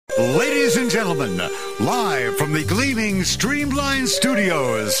Ladies and gentlemen, live from the gleaming Streamline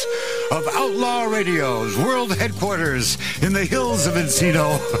Studios of Outlaw Radio's world headquarters in the hills of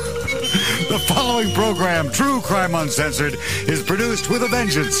Encino, the following program, True Crime Uncensored, is produced with a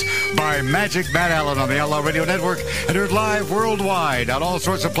vengeance by Magic Matt Allen on the Outlaw Radio Network and heard live worldwide on all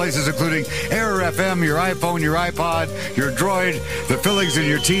sorts of places, including Error FM, your iPhone, your iPod, your Droid, the fillings in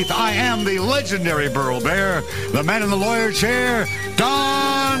your teeth. I am the legendary Burl Bear, the man in the lawyer chair,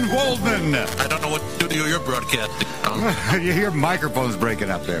 Don Waldman. I don't know what to do to your broadcast. You hear microphones breaking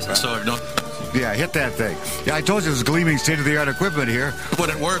up there, pal. So, no. Yeah, hit that thing. Yeah, I told you it was gleaming state-of-the-art equipment here. But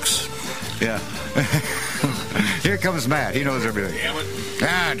it works. Yeah. Here comes Matt. He knows everything. Damn it.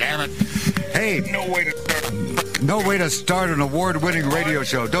 Ah, damn it. Hey. No way to start an award-winning radio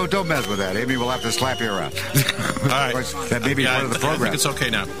show. Don't mess with that. Amy will have to slap you around. All right. That may be part of the program. I think it's okay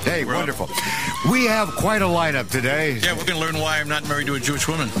now. Hey, We're wonderful. We have quite a lineup today. Yeah, we're going to learn why I'm not married to a Jewish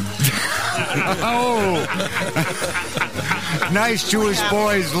woman. Oh. Nice Jewish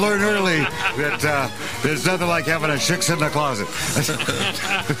boys learn early that there's nothing like having a chicks in the closet.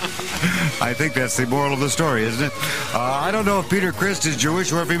 I think that's the moral of the story, isn't it? I don't know if Peter Christ is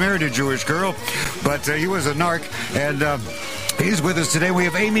Jewish or if he married a Jewish girl, but he was a narc, and he's with us today. We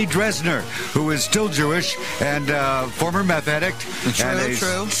have Amy Dresner, who is still Jewish and former meth addict and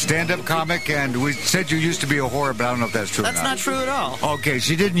a stand-up comic, and we said you used to be a whore, but I don't know if that's true or not. That's not true at all. Okay,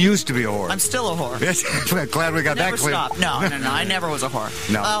 she didn't used to be a whore. I'm still a whore. Yes, glad we got Never that clear. stopped. No, I never was a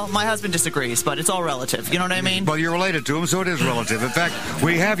whore. No. Well, my husband disagrees, but it's all relative. You know what I mean? Well, you're related to him, so it is relative. In fact,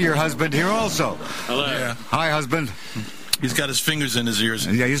 we have your husband here also. Hello. Yeah. Hi, husband. He's got his fingers in his ears.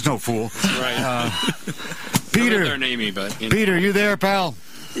 Yeah, he's no fool. Right. Peter. They're Amy, but you know. Peter, you there, pal?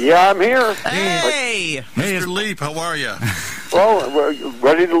 Yeah, I'm here. Hey! Mr. Leap, how are you? Well, we're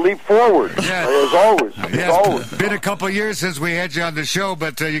ready to leap forward, Yeah. as always. Yeah, As always. it's been a couple of years since we had you on the show,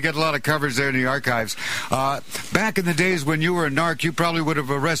 but you get a lot of coverage there in the archives. Back in the days when you were a narc, you probably would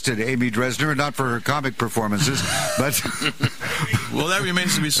have arrested Amy Dresner, not for her comic performances, but... Well, that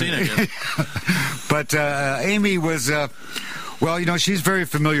remains to be seen, I guess. But Amy was... well, you know, she's very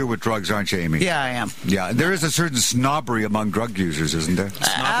familiar with drugs, aren't you, Amy? Yeah, I am. Yeah, there is a certain snobbery among drug users, isn't there?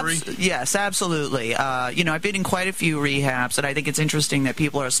 Snobbery? Yes, absolutely. You know, I've been in quite a few rehabs, and I think it's interesting that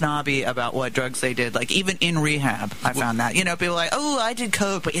people are snobby about what drugs they did. Like, even in rehab, I found that. You know, people are like, oh, I did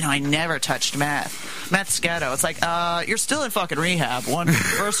coke, but, you know, I never touched meth. Meth's ghetto. It's like, you're still in fucking rehab,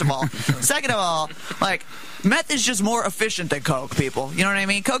 first of all. Second of all, like... Meth is just more efficient than coke, people. You know what I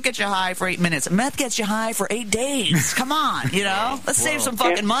mean? Coke gets you high for 8 minutes. Meth gets you high for 8 days. Come on, you know? Let's save some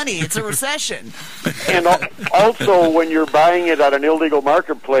fucking money. It's a recession. And also, when you're buying it at an illegal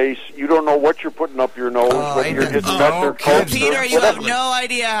marketplace, you don't know what you're putting up your nose, whether you're hitting meth or coke. Peter, you have no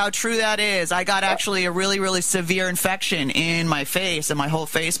idea how true that is. I got actually a really, really severe infection in my face, and my whole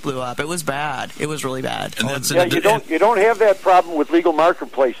face blew up. It was bad. It was really bad. And that's Yeah, you don't have that problem with legal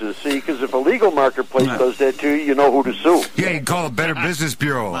marketplaces, see, because if a legal marketplace does that to you, you know who to sue. Yeah, you can call it Better Business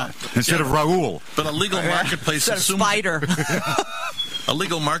Bureau instead of Raul. But a legal marketplace Instead of assumes... Spider. A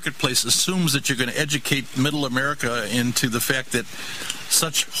legal marketplace assumes that you're going to educate middle America into the fact that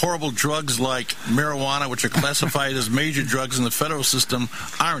such horrible drugs like marijuana, which are classified as major drugs in the federal system,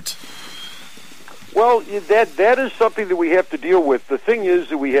 aren't. Well, that is something that we have to deal with. The thing is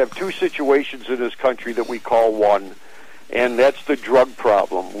that we have two situations in this country that we call one, and that's the drug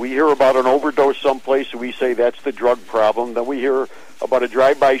problem. We hear about an overdose someplace, and we say that's the drug problem. Then we hear about a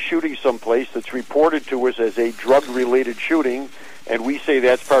drive-by shooting someplace that's reported to us as a drug-related shooting, and we say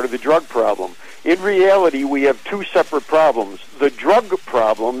that's part of the drug problem. In reality, we have two separate problems. The drug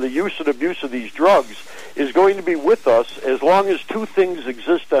problem, the use and abuse of these drugs, is going to be with us as long as two things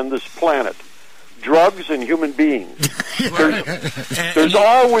exist on this planet: drugs and human beings. There's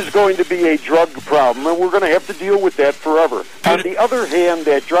always going to be a drug problem, and we're going to have to deal with that forever. On the other hand,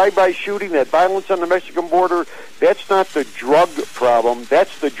 that drive-by shooting, that violence on the Mexican border, that's not the drug problem.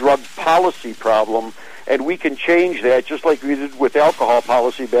 That's the drug policy problem, and we can change that just like we did with alcohol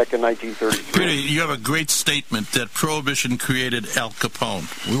policy back in 1933. Peter, you have a great statement that Prohibition created Al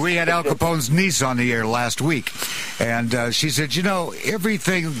Capone. We had Al Capone's niece on the air last week, and she said, you know,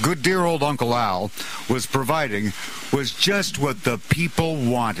 everything good dear old Uncle Al was providing was just what the people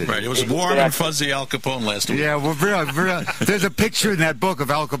wanted. Right, it was warm and fuzzy Al Capone last week. Yeah, well, there's a picture in that book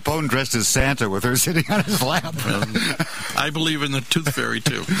of Al Capone dressed as Santa with her sitting on his lap. I believe in the Tooth Fairy,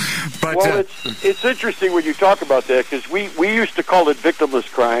 too. But, well, it's interesting when you talk about that, because we used to call it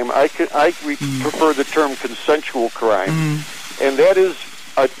victimless crime. I prefer the term consensual crime, and that is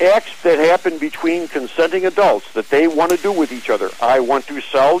acts that happen between consenting adults that they want to do with each other. I want to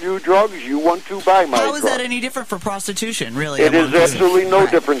sell you drugs. You want to buy my drugs. How is that any different from prostitution, really? It is absolutely no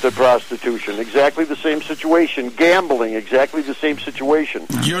different than prostitution. Exactly the same situation. Gambling, exactly the same situation.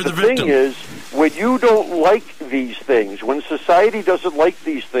 You're the thing victim. is, when you don't like these things, when society doesn't like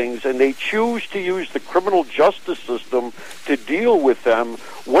these things, and they choose to use the criminal justice system to deal with them,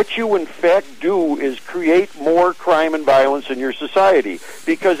 what you in fact do is create more crime and violence in your society,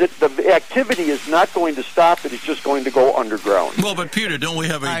 because the activity is not going to stop. It is just going to go underground. Well, but Peter, don't we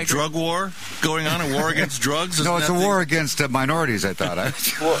have a drug war going on, a war against drugs? No, it's a war against minorities, I thought.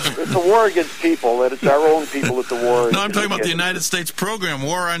 Well, it's a war against people, and it's our own people at the war. No, I'm talking about the United States program,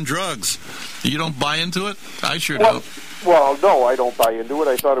 War on Drugs. You don't buy into it? I sure well, don't. Well, no, I don't buy into it.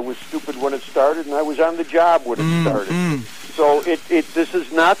 I thought it was stupid when it started, and I was on the job when it started. So this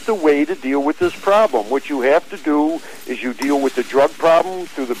is not the way to deal with this problem. What you have to do is you deal with the drug problem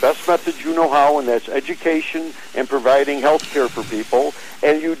through the best methods you know how, and that's education and providing health care for people.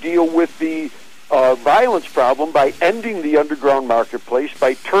 And you deal with the violence problem by ending the underground marketplace,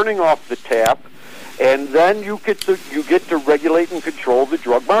 by turning off the tap, and then you get to regulate and control the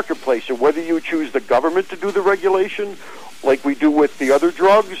drug marketplace. And whether you choose the government to do the regulation, like we do with the other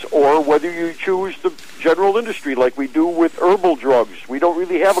drugs, or whether you choose the general industry like we do with herbal drugs. We don't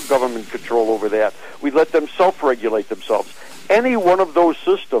really have a government control over that. We let them self-regulate themselves. Any one of those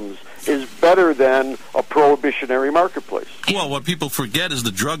systems is better than a prohibitionary marketplace. Well, what people forget is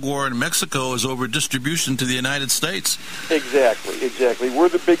the drug war in Mexico is over distribution to the United States. Exactly. We're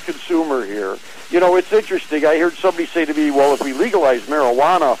the big consumer here. You know, it's interesting. I heard somebody say to me, well, if we legalize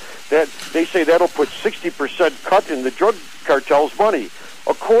marijuana, that they say that'll put 60% cut in the drug cartel's money.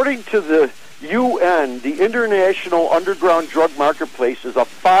 According to the UN, the international underground drug marketplace is a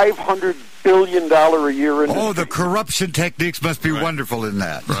 $500 billion a year industry. Oh, the corruption techniques must be wonderful in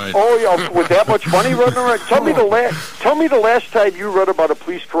that. Right. Oh, yeah, with that much money running around. Tell me the last time you read about a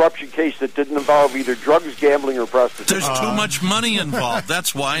police corruption case that didn't involve either drugs, gambling, or prostitution. There's too much money involved.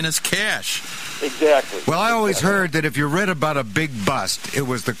 That's why, and it's cash. Exactly. Well, I always heard that if you read about a big bust, it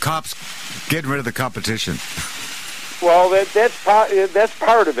was the cops getting rid of the competition. Well, that's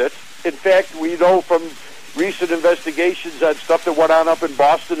part of it. In fact, we know from recent investigations on stuff that went on up in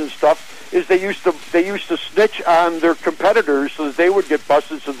Boston and stuff, is they used to snitch on their competitors so that they would get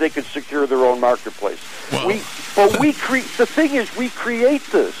busted so they could secure their own marketplace. Well, The thing is, we create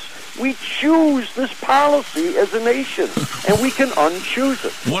this. We choose this policy as a nation, and we can unchoose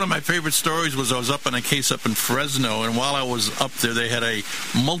it. One of my favorite stories was I was up on a case up in Fresno, and while I was up there, they had a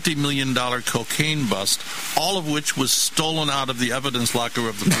multi-million-dollar cocaine bust, all of which was stolen out of the evidence locker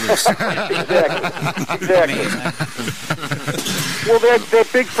of the police. Exactly. Well, that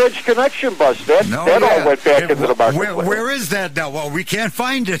big French Connection bust, that all went back into the marketplace. Where is that now? Well, we can't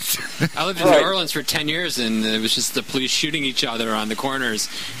find it. I lived in New Orleans for 10 years, and it was just the police shooting each other on the corners.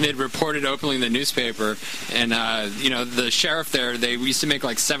 And they'd reported openly in the newspaper, and the sheriff there, they used to make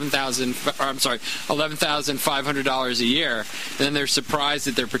like $11,500 a year, and then they're surprised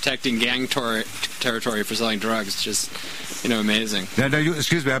that they're protecting gang territory for selling drugs. It's just, amazing. Now,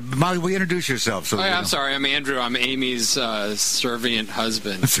 excuse me, Molly, will you introduce yourself? So I'm sorry, I'm Andrew. I'm Amy's subservient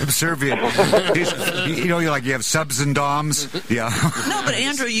husband. Subservient. You have subs and doms. Yeah. No, but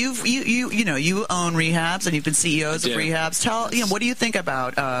Andrew, you own rehabs and you've been CEOs of rehabs. What do you think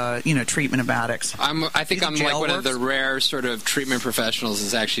about treatment of addicts? I think I'm like one of the rare sort of treatment professionals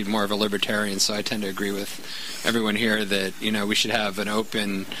that's actually more of a libertarian, so I tend to agree with everyone here that, we should have an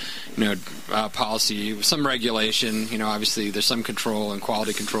open, policy, some regulation. Obviously there's some control and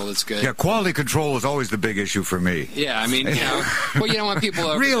quality control that's good. Yeah, quality control is always the big issue for me. Yeah, I mean, well, you don't want people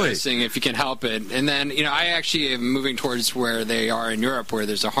overdosing if you can help it. And then, I actually am moving towards where they are in Europe, where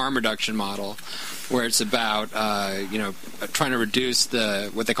there's a harm reduction model, where it's about, trying to reduce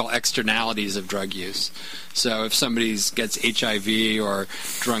what they call externalities of drug use. So if somebody gets HIV or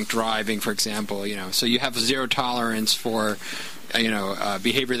drunk driving, for example, so you have zero tolerance for,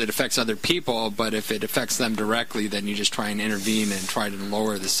 behavior that affects other people, but if it affects them directly, then you just try and intervene and try to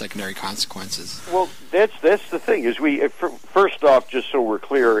lower the secondary consequences. Well, that's the thing, is first off, just so we're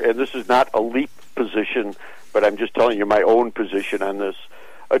clear, and this is not a leap position, but I'm just telling you my own position on this.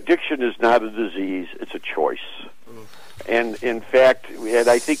 Addiction is not a disease, it's a choice. And in fact,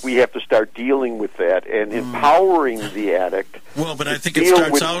 I think we have to start dealing with that and empowering the addict. Well, but I think it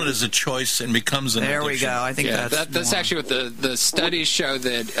starts out as a choice and becomes an addiction. There we go. I think that's actually what the studies show,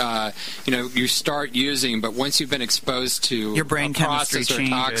 that you start using, but once you've been exposed to your brain chemistry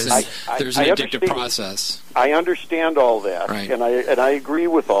changes. There's an addictive process. I understand all that, right. and I agree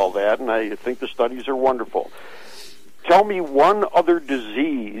with all that, and I think the studies are wonderful. Tell me one other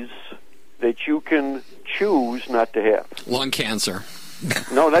disease that you can choose not to have. Lung cancer.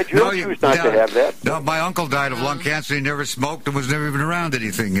 No, you don't choose not to have that. No, my uncle died of lung cancer. He never smoked and was never even around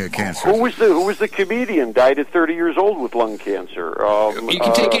anything cancer. Who was the comedian? Died at 30 years old with lung cancer. You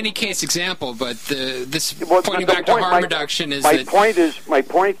can take any case example, but pointing back to harm reduction is my point is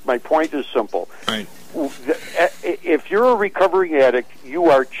simple. Right. If you're a recovering addict,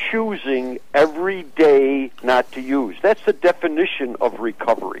 you are choosing every day not to use. That's the definition of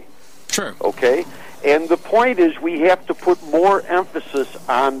recovery. True. Okay? And the point is we have to put more emphasis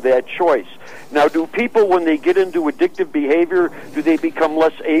on that choice. Now, do people, when they get into addictive behavior, do they become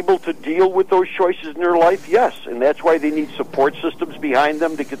less able to deal with those choices in their life? Yes, and that's why they need support systems behind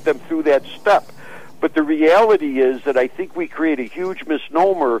them to get them through that step. But the reality is that I think we create a huge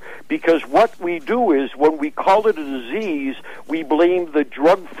misnomer, because what we do is when we call it a disease, we blame the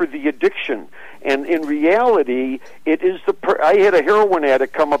drug for the addiction. And in reality, it is I had a heroin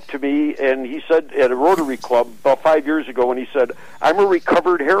addict come up to me, and he said at a Rotary Club about 5 years ago, and he said, "I'm a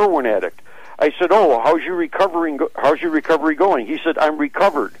recovered heroin addict." I said, "Oh, how's your recovery going?" He said, "I'm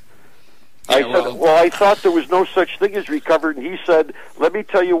recovered." Yeah, I said, well, I thought there was no such thing as recovered. And he said, "Let me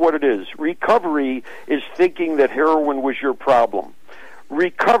tell you what it is. Recovery is thinking that heroin was your problem.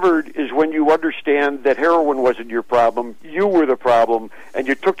 Recovered is when you understand that heroin wasn't your problem, you were the problem, and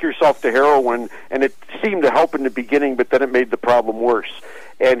you took yourself to heroin, and it seemed to help in the beginning, but then it made the problem worse."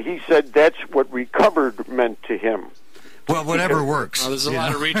 And he said that's what recovered meant to him. Well, whatever works. Well, there's a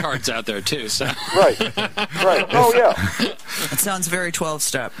lot of retards out there, too. So. Right. Oh, yeah. It sounds very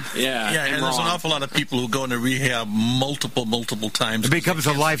 12-step. Yeah, and there's an awful lot of people who go into rehab multiple times. It becomes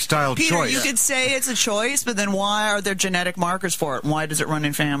a lifestyle Peter, choice. you could say it's a choice, but then why are there genetic markers for it? And why does it run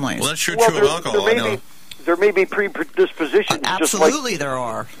in families? Well, that's true of alcohol. There may be predispositions. Absolutely, there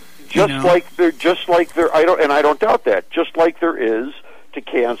are. I don't doubt that. Just like there is to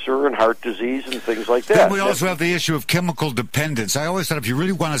cancer and heart disease and things like that. Then we also have the issue of chemical dependence. I always thought if you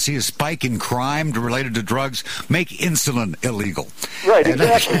really want to see a spike in crime related to drugs, make insulin illegal. Right,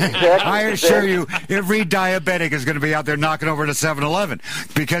 exactly. I assure you, every diabetic is going to be out there knocking over to 7-Eleven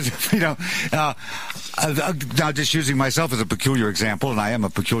because, now just using myself as a peculiar example, and I am a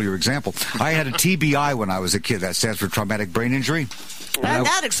peculiar example, I had a TBI when I was a kid. That stands for traumatic brain injury.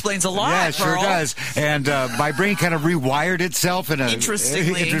 That explains a lot. Yeah, it sure does. And my brain kind of rewired itself in a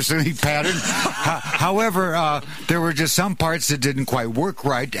interestingly pattern. However, there were just some parts that didn't quite work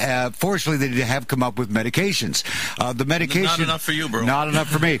right. Fortunately, they have come up with medications. The medication... Not enough for you, bro. Not enough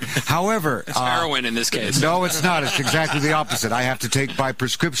for me. However... It's heroin in this case. No, it's not. It's exactly the opposite. I have to take by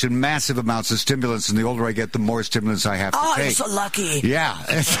prescription massive amounts of stimulants, and the older I get, the more stimulants I have to take. Oh, you're so lucky. Yeah.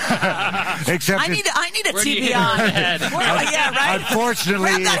 Except I need a TBI. Yeah, right? Unfortunately...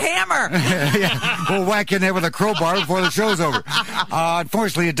 Grab that hammer! Yeah, we'll whack in there with a crowbar before the show's over.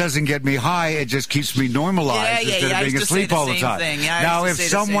 Unfortunately, it doesn't get me high. It just keeps me normalized instead of being asleep all the time. Now, if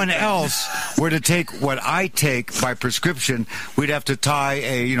someone else were to take what I take by prescription, we'd have to tie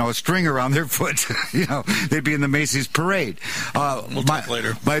a string around their foot. They'd be in the Macy's parade. We'll talk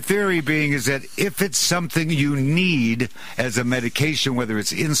later. My theory being is that if it's something you need as a medication, whether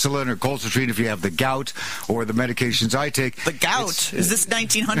it's insulin or colchicine, if you have the gout, or the medications I take. The gout? Is this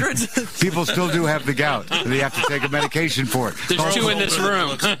 1900s? People still do have the gout. They have to take a medication for it. There's two in this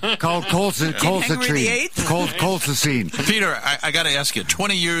room. Called colchicine. Peter, I got to ask you,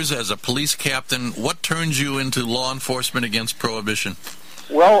 20 years as a police captain, what turns you into law enforcement against prohibition?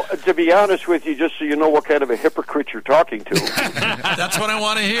 Well, to be honest with you, just so you know what kind of a hypocrite you're talking to. That's what I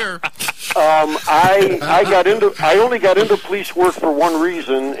want to hear. I only got into police work for one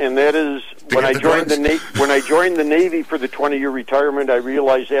reason, and that is when I joined the Navy for the 20-year retirement. I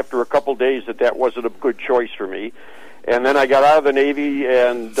realized after a couple days that wasn't a good choice for me. And then I got out of the Navy,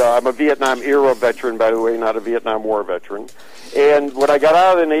 and I'm a Vietnam-era veteran, by the way, not a Vietnam War veteran. And when I got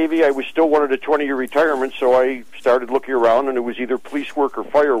out of the Navy, I was still wanted a 20-year retirement, so I started looking around, and it was either police work or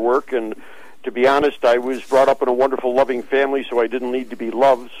fire work. And to be honest, I was brought up in a wonderful, loving family, so I didn't need to be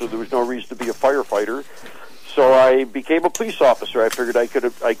loved, so there was no reason to be a firefighter. So I became a police officer. I figured I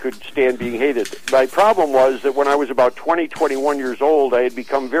could stand being hated. My problem was that when I was about 21 years old, I had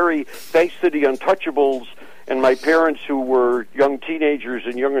become thanks to the Untouchables and my parents, who were young teenagers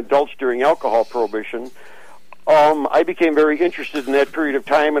and young adults during alcohol prohibition, I became very interested in that period of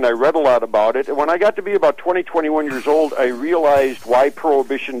time, and I read a lot about it. And when I got to be about 21 years old, I realized why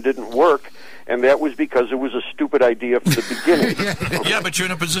prohibition didn't work, and that was because it was a stupid idea from the beginning. Yeah, but you're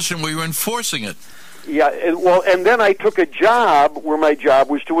in a position where you're enforcing it. Yeah, and then I took a job where my job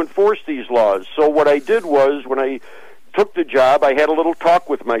was to enforce these laws. So what I did was, when I took the job, I had a little talk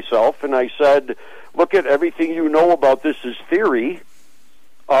with myself, and I said, look at everything you know about this as theory.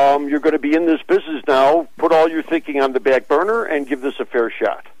 You're going to be in this business now. Put all your thinking on the back burner and give this a fair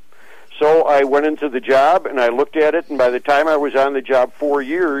shot. So I went into the job, and I looked at it, and by the time I was on the job 4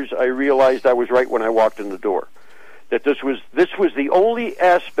 years, I realized I was right when I walked in the door. That this was the only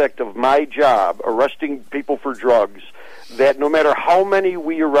aspect of my job, arresting people for drugs, that no matter how many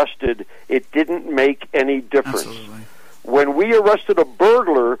we arrested, it didn't make any difference. Absolutely. When we arrested a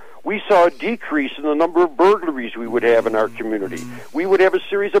burglar, we saw a decrease in the number of burglaries we would have in our community. We would have a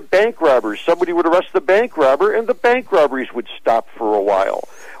series of bank robbers. Somebody would arrest the bank robber, and the bank robberies would stop for a while.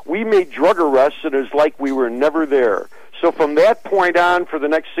 We made drug arrests, and it was like we were never there. So from that point on, for the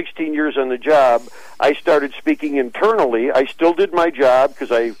next 16 years on the job, I started speaking internally. I still did my job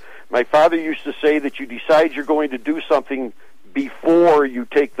because my father used to say that you decide you're going to do something before you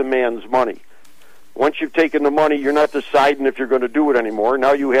take the man's money. Once you've taken the money, you're not deciding if you're going to do it anymore.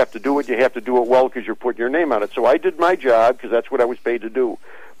 Now you have to do it. You have to do it well because you're putting your name on it. So I did my job because that's what I was paid to do.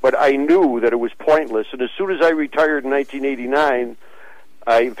 But I knew that it was pointless. And as soon as I retired in 1989,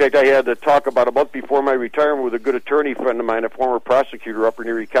 in fact, I had to talk about a month before my retirement with a good attorney friend of mine, a former prosecutor up in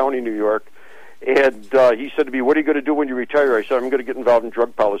Erie County, New York. And he said to me, what are you going to do when you retire? I said, I'm going to get involved in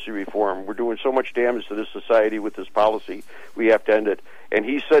drug policy reform. We're doing so much damage to this society with this policy. We have to end it. And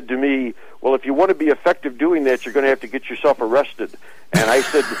he said to me, well, if you want to be effective doing that, you're going to have to get yourself arrested. And I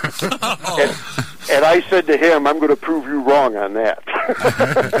said, and I said to him, I'm going to prove you wrong on that.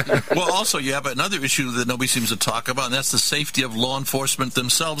 Well, also, you have another issue that nobody seems to talk about, and that's the safety of law enforcement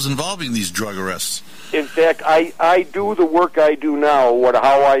themselves involving these drug arrests. In fact, I do the work I do now.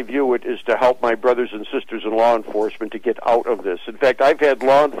 How I view it is to help my brothers and sisters in law enforcement to get out of this. In fact, I've had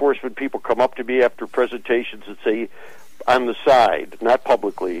law enforcement people come up to me after presentations and say, on the side, not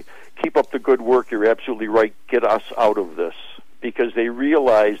publicly, keep up the good work, you're absolutely right, get us out of this. Because they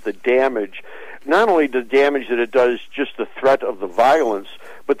realize the damage, not only the damage that it does, just the threat of the violence,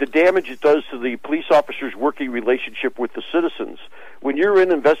 but the damage it does to the police officer's working relationship with the citizens. When you're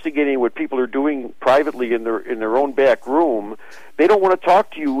in investigating what people are doing privately in their own back room, they don't want to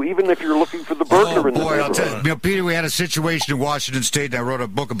talk to you, even if you're looking for the burglar in the neighborhood. I'll tell you, Peter, we had a situation in Washington State, and I wrote a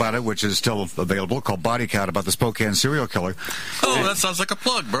book about it, which is still available, called Body Count, about the Spokane serial killer. Oh, that sounds like a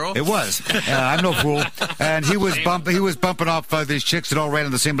plug, bro. It was. I'm no fool. And he was bumping off these chicks that all ran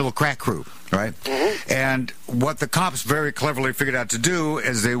in the same little crack crew, right? Mm-hmm. And what the cops very cleverly figured out to do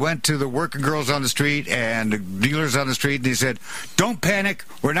is they went to the working girls on the street and the dealers on the street, and they said, don't panic.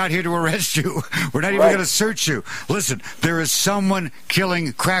 We're not here to arrest you. We're not even going to search you. Listen, there is someone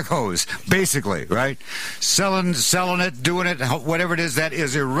killing crack hoes, basically, right? Selling it, doing it, whatever it is, that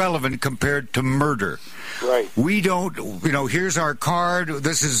is irrelevant compared to murder. Right. We don't, here's our card,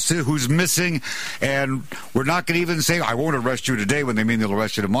 this is who's missing, and we're not going to even say, I won't arrest you today when they mean they'll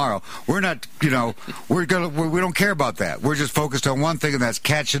arrest you tomorrow. We're not, we don't care about that. We're just focused on one thing, and that's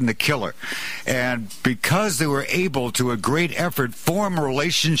catching the killer. And because they were able to, a great effort, form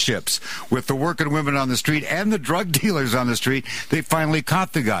relationships with the working women on the street and the drug dealers on the street, they finally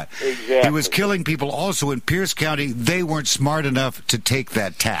caught the guy. Exactly. He was killing people also in Pierce County. They weren't smart enough to take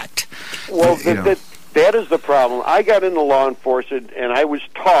that tact. Well, that is the problem. I got into law enforcement, and I was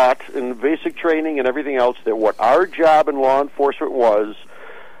taught in basic training and everything else that what our job in law enforcement was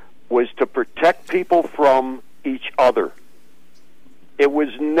to protect people from each other. It was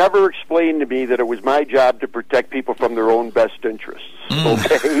never explained to me that it was my job to protect people from their own best interests.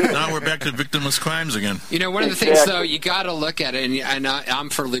 Okay? Now we're back to victimless crimes again. One of the things, though, you got to look at it, and I'm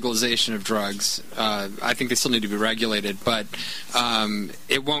for legalization of drugs. I think they still need to be regulated, but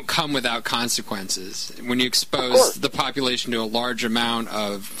it won't come without consequences. When you expose the population to a large amount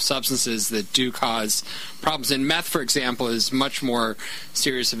of substances that do cause problems, and meth, for example, is much more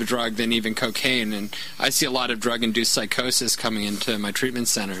serious of a drug than even cocaine, and I see a lot of drug-induced psychosis coming into my treatment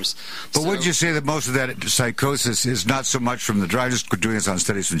centers. But wouldn't you say that most of that psychosis is not so much from the drug, just doing this on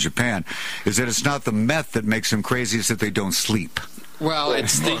studies from Japan, is that it's not the meth that makes them crazy, it's that they don't sleep? Well,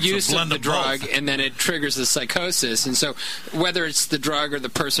 it's the use of the drug, and then it triggers the psychosis. And so whether it's the drug or the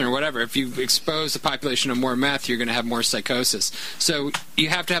person or whatever, if you expose the population to more meth, you're going to have more psychosis. So you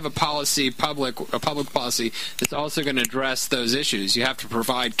have to have a public policy that's also going to address those issues. You have to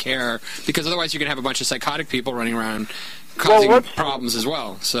provide care, because otherwise you're going to have a bunch of psychotic people running around causing problems as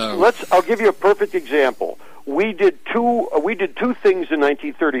well. So I'll give you a perfect example. We did two things in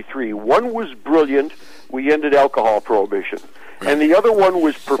 1933. One was brilliant. We ended alcohol prohibition. And the other one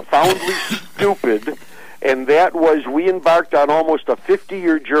was profoundly stupid, and that was we embarked on almost a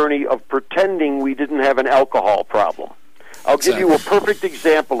 50-year journey of pretending we didn't have an alcohol problem. I'll give you a perfect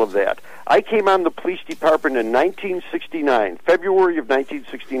example of that. I came on the police department in 1969, February of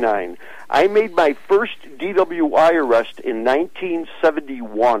 1969. I made my first DWI arrest in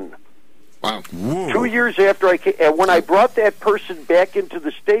 1971. Wow. Whoa. 2 years after I came, and when I brought that person back into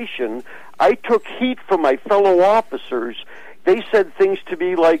the station, I took heat from my fellow officers. They said things to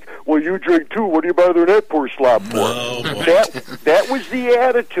me like, well, you drink too, what are you bothering that poor slob for? No. That was the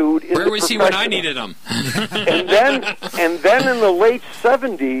attitude in Where the was he when I needed him? and then in the late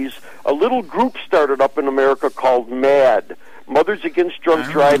 70s, a little group started up in America called MAD, Mothers Against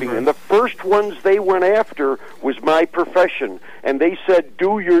Drunk Driving, and the first ones they went after was my profession, and they said,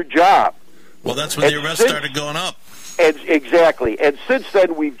 do your job. Well, that's when the arrests started going up. Exactly. And since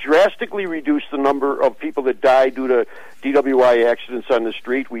then, we've drastically reduced the number of people that die due to DWI accidents on the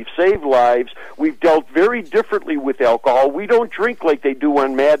street. We've saved lives. We've dealt very differently with alcohol. We don't drink like they do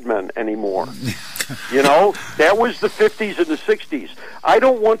on Mad Men anymore. You know, that was the 50s and the 60s. I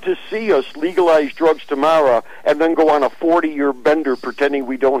don't want to see us legalize drugs tomorrow and then go on a 40-year bender pretending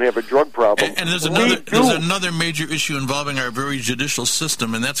we don't have a drug problem. And there's another major issue involving our very judicial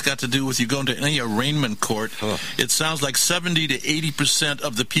system, and that's got to do with you going to any arraignment court. It sounds like 70 to 80%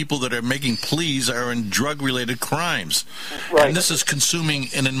 of the people that are making pleas are in drug-related crimes. Right. And this is consuming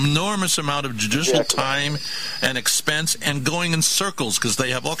an enormous amount of judicial time and expense and going in circles because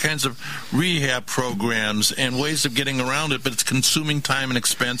they have all kinds of rehab programs and ways of getting around it, but it's consuming time and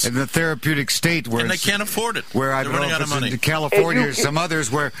expense. In the therapeutic state where they can't afford it. Where I don't know if it's in California or some others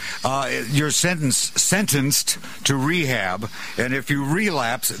where you're sentenced to rehab, and if you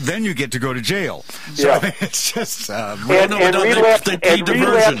relapse, then you get to go to jail. So it's just...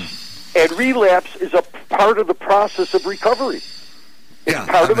 And relapse is a part of the process of recovery. It's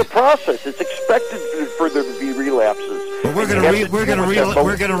part of the process. It's expected for there to be relapses. Well,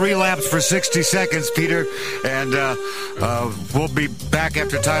 we're going to relapse for 60 seconds, Peter, and we'll be back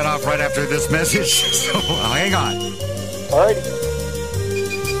after tying off right after this message. So hang on. All right.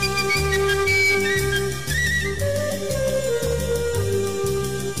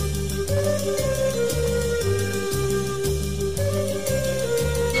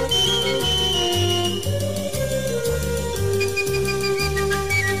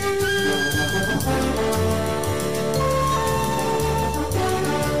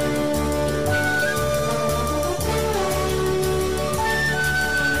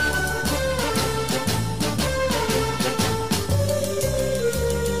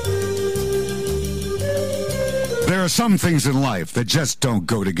 There are some things in life that just don't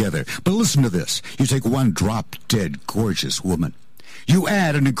go together. But listen to this. You take one drop-dead gorgeous woman. You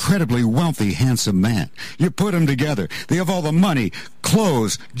add an incredibly wealthy, handsome man. You put them together. They have all the money,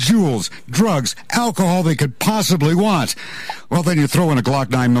 clothes, jewels, drugs, alcohol they could possibly want. Well, then you throw in a Glock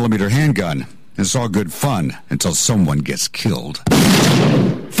 9mm handgun. It's all good fun until someone gets killed.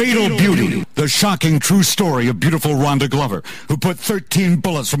 Fatal Beauty, the shocking true story of beautiful Rhonda Glover, who put 13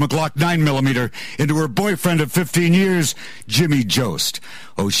 bullets from a Glock 9mm into her boyfriend of 15 years, Jimmy Jost.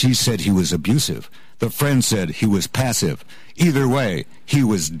 Oh, she said he was abusive. The friend said he was passive. Either way, he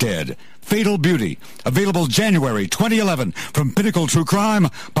was dead. Fatal Beauty, available January 2011 from Pinnacle True Crime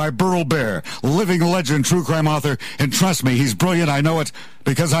by Burl Barer, living legend true crime author, and trust me, he's brilliant, I know it,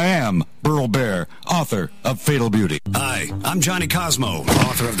 because I am Burl Barer, author of Fatal Beauty. Hi, I'm Johnny Cosmo,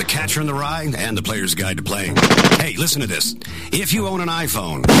 author of The Catcher in the Rye and The Player's Guide to Playing. Hey, listen to this. If you own an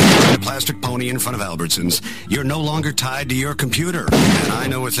iPhone, a plastic pony in front of Albertsons, you're no longer tied to your computer. And I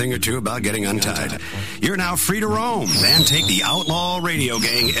know a thing or two about getting untied. You're now free to roam and take the Outlaw Radio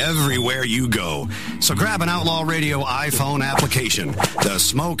Gang everywhere you go. So grab an Outlaw Radio iPhone application. The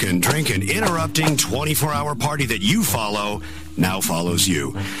smoking, drinking, interrupting 24-hour party that you follow now follows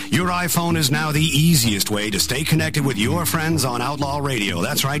you. Your iPhone is now the easiest way to stay connected with your friends on Outlaw Radio.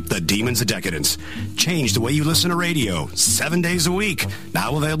 That's right, the Demons of Decadence. Change the way you listen to radio 7 days a week.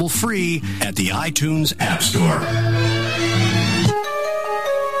 Now available free at the iTunes App Store.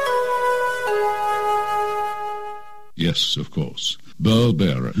 Yes, of course. Burl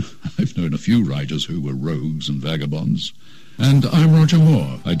Barer. I've known a few writers who were rogues and vagabonds. And I'm Roger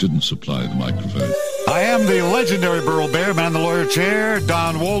Moore. I didn't supply the microphone. I am the legendary Burl Barer, man in the lawyer chair,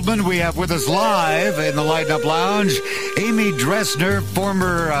 Don Waldman. We have with us live in the Lighten Up Lounge, Amy Dressner,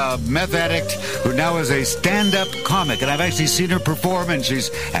 former meth addict, who now is a stand-up comic. And I've actually seen her perform, and she's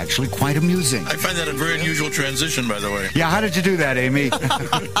actually quite amusing. I find that a very unusual transition, by the way. Yeah, how did you do that, Amy?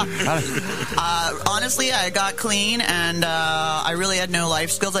 Honestly, I got clean, and I really had no life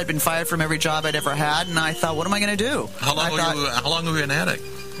skills. I'd been fired from every job I'd ever had, and I thought, what am I going to do? How long have you been an addict?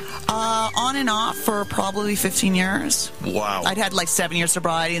 On and off for probably 15 years. Wow. I'd had like 7 years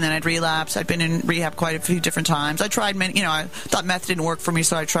sobriety, and then I'd relapse. I'd been in rehab quite a few different times. I tried many, I thought meth didn't work for me,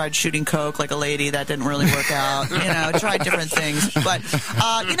 so I tried shooting coke like a lady. That didn't really work out. I tried different things. But,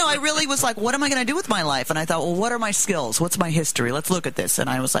 I really was like, what am I going to do with my life? And I thought, well, what are my skills? What's my history? Let's look at this. And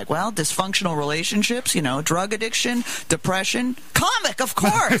I was like, well, dysfunctional relationships, drug addiction, depression, comic, of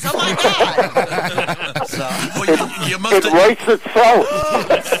course. Oh, my God. So. Well, you must it writes itself.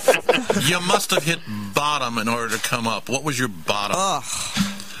 You must have hit bottom in order to come up. What was your bottom? Oh,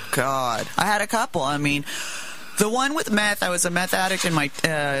 God. I had a couple. I mean, the one with meth, I was a meth addict in my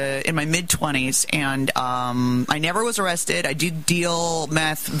mid-20s, and I never was arrested. I did deal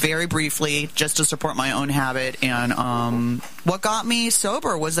meth very briefly just to support my own habit, and what got me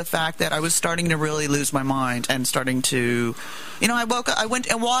sober was the fact that I was starting to really lose my mind and starting to... I went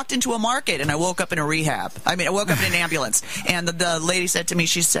and walked into a market, and I woke up in a rehab. I woke up in an ambulance, and the lady said to me,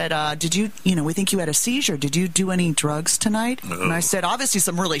 she said, did you, we think you had a seizure. Did you do any drugs tonight? No. And I said, obviously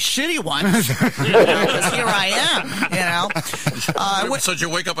some really shitty ones, because here I am, So did you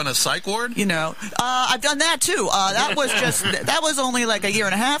wake up in a psych ward? I've done that too. That was only like a year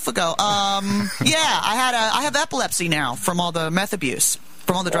and a half ago. I have epilepsy now from all the meth abuse.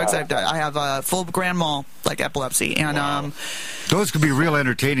 From all the drugs I've done. I have full grand mal, like epilepsy. And those could be real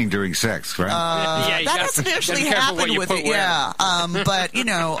entertaining during sex, right? That hasn't actually happened with it, but,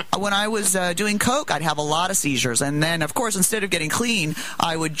 when I was doing coke, I'd have a lot of seizures. And then, of course, instead of getting clean,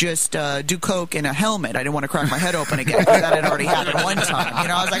 I would just do coke in a helmet. I didn't want to crack my head open again, because that had already happened one time.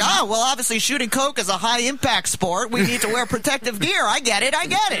 I was like, obviously shooting coke is a high-impact sport. We need to wear protective gear. I get it.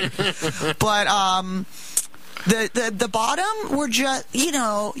 But, The bottom were just,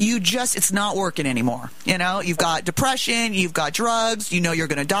 it's not working anymore. You've got depression, you've got drugs, you're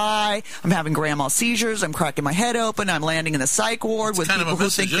going to die. I'm having grand mal seizures, I'm cracking my head open, I'm landing in the psych ward with people who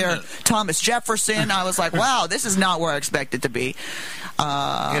think they're Thomas Jefferson. I was like, wow, this is not where I expected to be.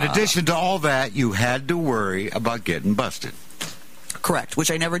 In addition to all that, you had to worry about getting busted. Correct,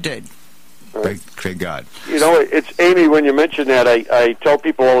 which I never did. Thank God. It's Amy, when you mention that, I tell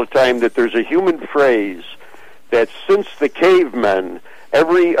people all the time that there's a human phrase that since the cavemen,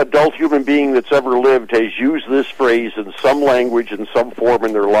 every adult human being that's ever lived has used this phrase in some language, in some form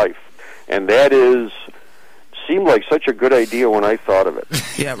in their life. And that is, seemed like such a good idea when I thought of it.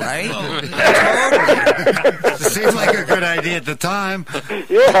 Yeah, right? It seemed like a good idea at the time.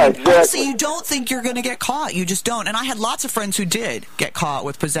 Yeah, exactly. Honestly, you don't think you're going to get caught. You just don't. And I had lots of friends who did get caught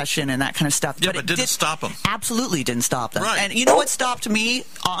with possession and that kind of stuff. Yeah, but it didn't stop them. Absolutely didn't stop them. Right. And you know what stopped me?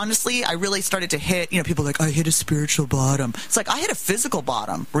 Honestly, I really started to hit, people are like, I hit a spiritual bottom. It's like, I hit a physical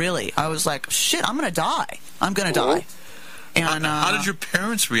bottom, really. I was like, shit, I'm going to die. I'm going to die. And, how did your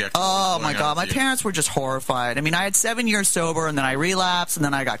parents react? Oh, my God. My parents were just horrified. I had 7 years sober, and then I relapsed, and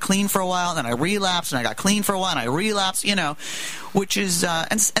then I got clean for a while, and then I relapsed, and I got clean for a while, and I relapsed, which is,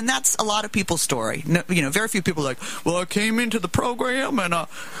 and that's a lot of people's story. Very few people are like, well, I came into the program, and,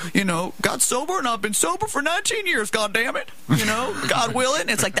 got sober, and I've been sober for 19 years, God damn it. God willing.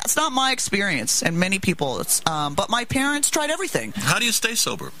 It's like, that's not my experience, and many people, but my parents tried everything. How do you stay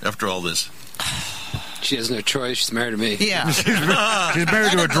sober after all this? She has no choice. She's married to me. Yeah. She's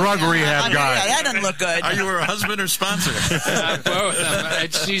married to a drug rehab guy. Yeah, that doesn't look good. Are you her husband or sponsor? Both.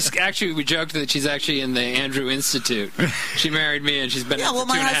 She's actually, we joked that she's actually in the Andrew Institute. She married me, and she's been for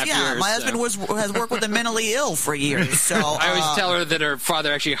 2.5 years. My husband has worked with the mentally ill for years. So I always tell her that her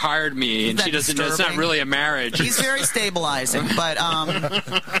father actually hired me, and she doesn't know. It's not really a marriage. He's very stabilizing, but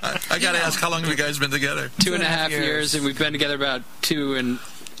I got to ask, how long have you guys been together? 2.5 years, and we've been together about 2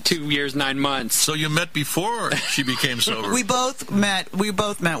 years, 9 months. So you met before she became sober? We both met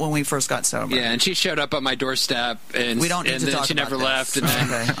when we first got sober. Yeah, and she showed up on my doorstep, and we don't need and to then talk she about never this. left. And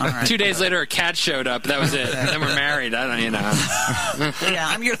then All right. 2 days later, a cat showed up. That was it. And then we're married. I don't, Yeah,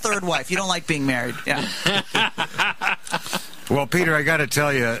 I'm your third wife. You don't like being married. Yeah. Well, Peter, I got to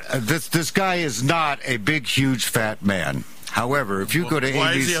tell you, this guy is not a big, huge, fat man. However, if you go to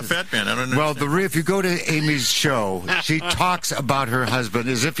why Amy's... is he a fat man? I don't know. Well, if you go to Amy's show, she talks about her husband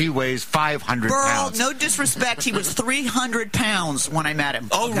as if he weighs 500 pounds. No disrespect. He was 300 pounds when I met him.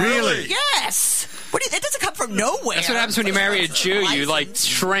 Oh, really? Yes. It doesn't come from nowhere. That's what happens when you marry a Jew. You,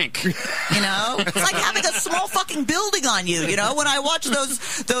 shrink. It's like having a small fucking building on you. When I watch those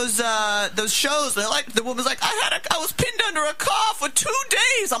shows, they're like, the woman's like, I was pinned under a car for 2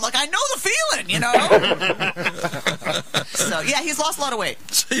 days. I'm like, I know the feeling, So, yeah, he's lost a lot of weight.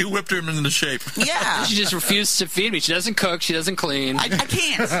 So you whipped him into shape. Yeah. She just refuses to feed me. She doesn't cook. She doesn't clean. I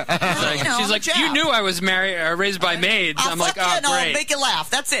can't. She's like, you knew I was raised by maids. I'm like, oh, great. I'll make you laugh.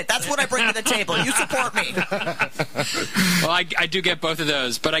 That's it. That's what I bring to the table. You support me. Well, I do get both of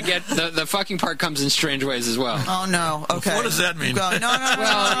those, but I get the fucking part comes in strange ways as well. Oh, no. Okay. What does that mean? No.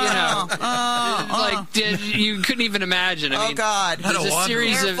 Well, you couldn't even imagine. I mean, God. There's a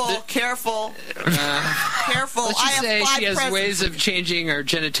series Careful. Careful. Let's just say she has ways of changing her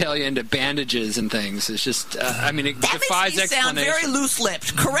genitalia into bandages and things. It's just, it that defies makes me sound very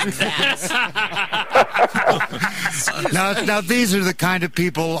loose-lipped. Correct that. Now, these are the kind of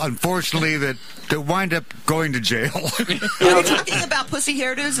people, unfortunately, that wind up going to jail. Are you talking about pussy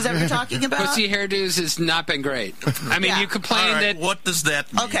hairdos? Is that what you're talking about? Pussy hairdos has not been great. I mean, you complain that... What does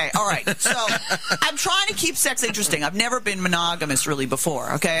that mean? Okay, all right. So, I'm trying to keep sex interesting. I've never been monogamous really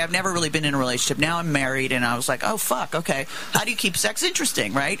before, okay? I've never really been in a relationship. Now I'm married, and I was like, oh, fuck, okay. How do you keep sex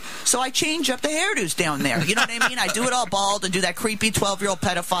interesting, right? So I change up the hairdos down there. You know what I mean? I do it all bald and do that creepy 12-year-old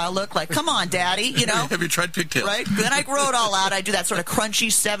pedophile look. Like, come on, daddy, you know? Have you tried pigtails? Right? Then I grow it all out. I do that sort of crunchy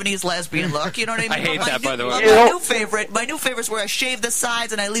 70s lesbian look. You know what I mean? I hate that, by the way. My new favorite is where I shave the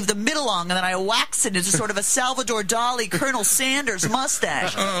sides and I leave the middle long, and then I wax it into sort of a Salvador Dali, Colonel Sanders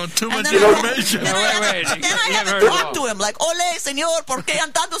mustache. Oh, too much information. Then I have to talk to him like, ole, señor, ¿por qué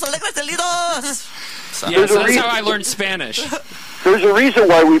han tantos alegres salidos? Yeah, so that's how I learned Spanish. There's a reason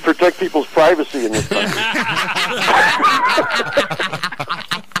why we protect people's privacy in this country.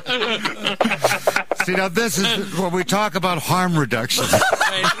 See, now this is when we talk about harm reduction.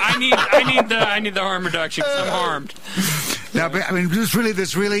 I need the harm reduction because I'm harmed. Now, I mean, this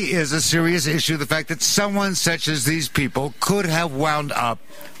really is a serious issue. The fact that someone such as these people could have wound up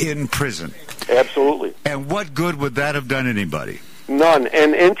in prison. Absolutely. And what good would that have done anybody? None.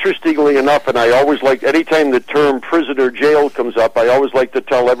 And interestingly enough, and I always like, anytime the term prison or jail comes up, I always like to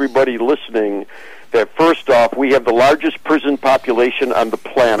tell everybody listening that first off, we have the largest prison population on the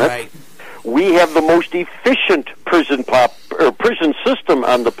planet. Right. We have the most efficient prison system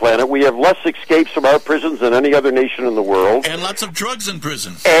on the planet. We have less escapes from our prisons than any other nation in the world. And lots of drugs in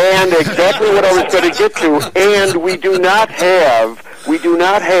prison. And exactly what I was going to get to. And we do not have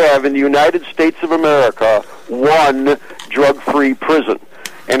in the United States of America one drug-free prison.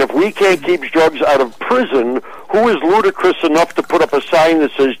 And if we can't keep drugs out of prison, who is ludicrous enough to put up a sign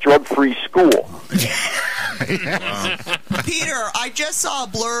that says drug-free school? Peter, I just saw a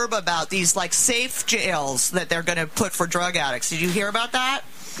blurb about these like safe jails that they're going to put for drug addicts. Did you hear about that?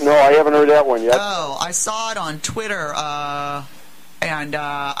 No, I haven't heard that one yet. Oh, I saw it on Twitter, and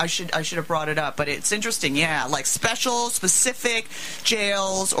I should have brought it up. But it's interesting, yeah, like specific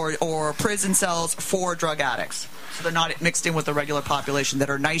jails or prison cells for drug addicts. So they're not mixed in with the regular population, that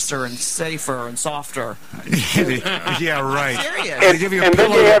are nicer and safer and softer. Yeah, right. Serious. They give you a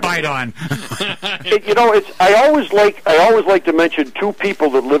pillow to bite on. I always like to mention two people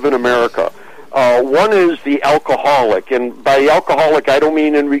that live in America. One is the alcoholic, and by alcoholic I don't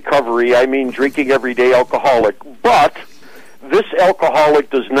mean in recovery, I mean drinking everyday alcoholic. But this alcoholic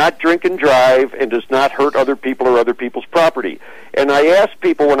does not drink and drive and does not hurt other people or other people's property. And I ask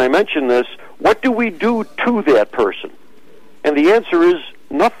people when I mention this, what do we do to that person? And the answer is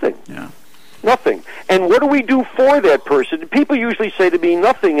nothing. Yeah. Nothing. And what do we do for that person? People usually say to me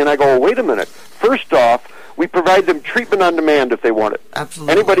nothing, and I go, wait a minute. First off, we provide them treatment on demand if they want it.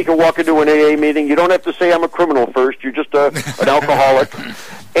 Absolutely. Anybody can walk into an AA meeting. You don't have to say I'm a criminal first. You're just an alcoholic.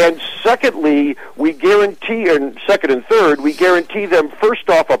 And secondly, we guarantee, and second and third, we guarantee them, first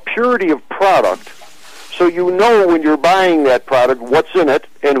off, a purity of product. So you know when you're buying that product what's in it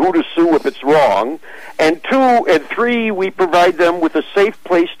and who to sue if it's wrong. And two and three, we provide them with a safe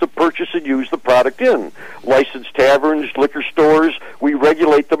place to purchase and use the product in. Licensed taverns, liquor stores, we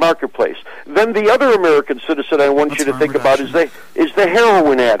regulate the marketplace. Then the other American citizen I want you to think about is the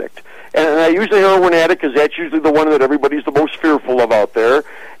heroin addict. And I use the heroin addict because that's usually the one that everybody's the most fearful of out there.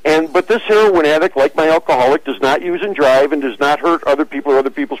 But this heroin addict, like my alcoholic, does not use and drive and does not hurt other people or other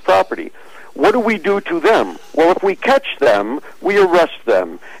people's property. What do we do to them? Well, if we catch them, we arrest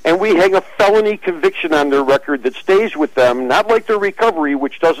them, and we hang a felony conviction on their record that stays with them, not like their recovery,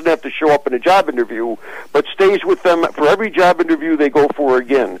 which doesn't have to show up in a job interview, but stays with them for every job interview they go for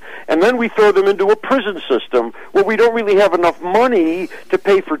again. And then we throw them into a prison system where we don't really have enough money to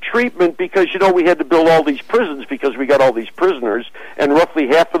pay for treatment because, we had to build all these prisons because we got all these prisoners, and roughly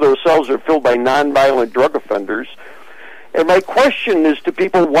half of those cells are filled by nonviolent drug offenders. And my question is to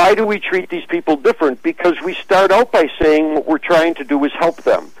people, why do we treat these people different? Because we start out by saying what we're trying to do is help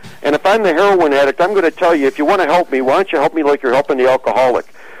them. And if I'm the heroin addict, I'm going to tell you, if you want to help me, why don't you help me like you're helping the alcoholic?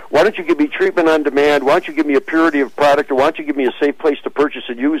 Why don't you give me treatment on demand? Why don't you give me a purity of product? Or why don't you give me a safe place to purchase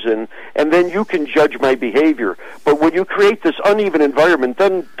and use in? And then you can judge my behavior. But when you create this uneven environment,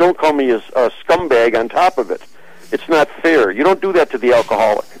 then don't call me a scumbag on top of it. It's not fair. You don't do that to the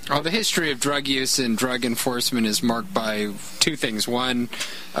alcoholic. Well, the history of drug use and drug enforcement is marked by two things. One,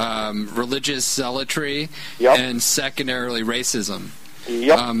 religious zealotry, and secondarily, racism.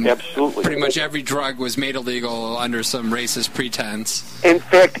 Yep, absolutely. Pretty much every drug was made illegal under some racist pretense. In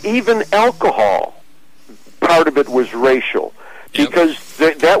fact, even alcohol, part of it was racial. Because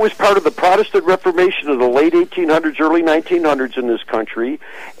that was part of the Protestant Reformation of the late 1800s, early 1900s in this country,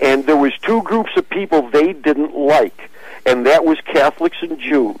 and there was two groups of people they didn't like, and that was Catholics and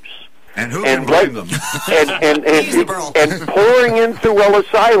Jews. And who can blame them? And pouring in through Ellis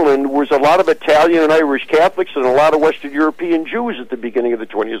Island was a lot of Italian and Irish Catholics and a lot of Western European Jews at the beginning of the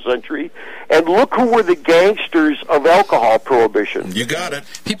 20th century. And look who were the gangsters of alcohol prohibition. You got it.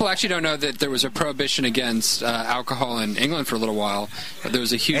 People actually don't know that there was a prohibition against alcohol in England for a little while. There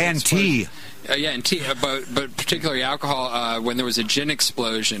was a huge... And tea. And tea, but particularly alcohol, when there was a gin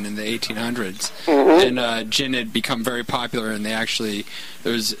explosion in the 1800s, and gin had become very popular, and everybody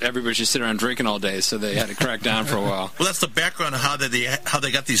just sitting around drinking all day, so they had to crack down for a while. Well, that's the background of how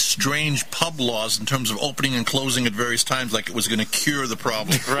they got these strange pub laws in terms of opening and closing at various times, like it was going to cure the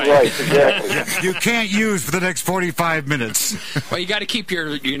problem. Right, exactly. You can't use for the next 45 minutes. Well, you got to keep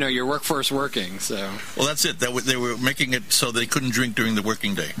your workforce working. So. Well, that's it. They were making it so they couldn't drink during the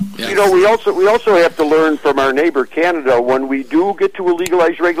working day. Yes. You know, we also have to learn from our neighbor Canada. When we do get to a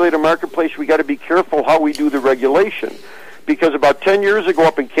legalized, regulated marketplace, we got to be careful how we do the regulation. Because about 10 years ago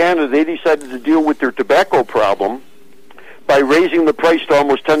up in Canada, they decided to deal with their tobacco problem by raising the price to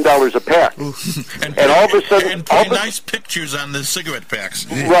almost $10 a pack. and all of a sudden... And putting nice pictures on the cigarette packs.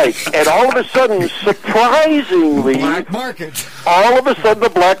 Right. And all of a sudden, surprisingly... Black market. All of a sudden, the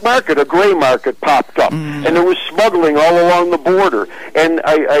black market, a gray market, popped up. And there was smuggling all along the border. And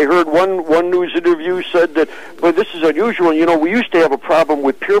I heard one news interview said that, well, this is unusual. You know, we used to have a problem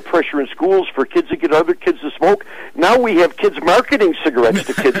with peer pressure in schools for kids to get other kids to smoke. Now we have kids marketing cigarettes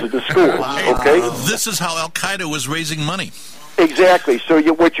to kids in the schools. Okay? This is how Al-Qaeda was raising money. Exactly. So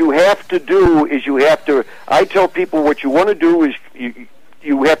what you have to do is I tell people what you want to do is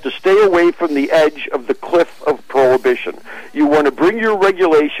you have to stay away from the edge of the cliff of prohibition. You want to bring your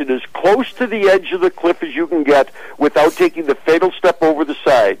regulation as close to the edge of the cliff as you can get without taking the fatal step over the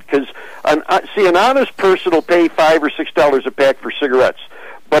side. Because, an honest person will pay $5 or $6 a pack for cigarettes.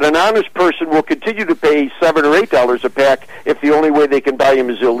 But an honest person will continue to pay $7 or $8 a pack if the only way they can buy them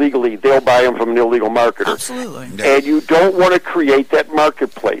is illegally. They'll buy them from an illegal marketer. Absolutely. And you don't want to create that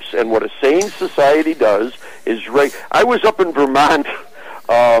marketplace. And what a sane society does is... I was up in Vermont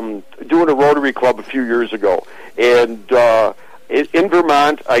doing a Rotary Club a few years ago. And in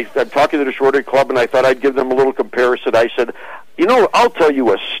Vermont, I'm talking to this Rotary Club, and I thought I'd give them a little comparison. I said, I'll tell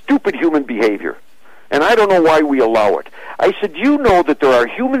you a stupid human behavior. And I don't know why we allow it. I said, you know that there are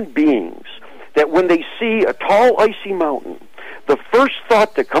human beings that when they see a tall, icy mountain, the first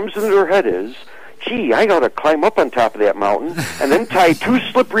thought that comes into their head is, gee, I ought to climb up on top of that mountain and then tie 2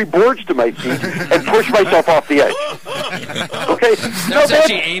 slippery boards to my feet and push myself off the edge. Okay? That's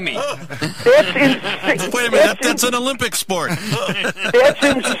actually Amy. That's insane. Wait a minute, that's an Olympic sport.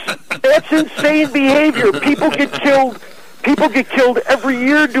 That's insane behavior. People get killed. People get killed every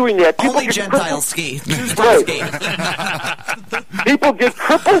year doing that. People Only get Gentiles ski. Right. People get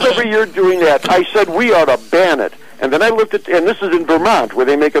crippled every year doing that. I said we ought to ban it. And then I looked at, and this is in Vermont, where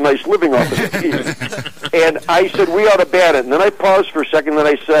they make a nice living off of it. And I said we ought to ban it. And then I paused for a second, and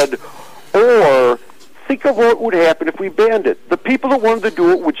I said, or think of what would happen if we banned it. The people that wanted to do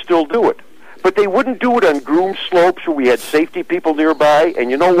it would still do it. But they wouldn't do it on groomed slopes where we had safety people nearby. And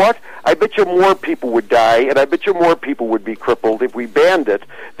you know what? I bet you more people would die, and I bet you more people would be crippled if we banned it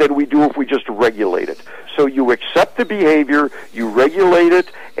than we do if we just regulate it. So you accept the behavior, you regulate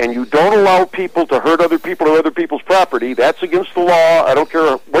it, and you don't allow people to hurt other people or other people's property. That's against the law. I don't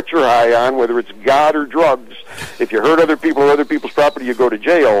care what you're high on, whether it's God or drugs. If you hurt other people or other people's property, you go to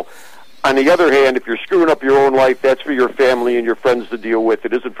jail. On the other hand, if you're screwing up your own life, that's for your family and your friends to deal with.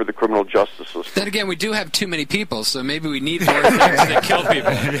 It isn't for the criminal justice system. Then again, we do have too many people, so maybe we need more things that kill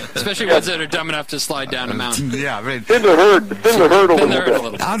people, especially ones that are dumb enough to slide down a mountain. Yeah, I mean, thin the herd a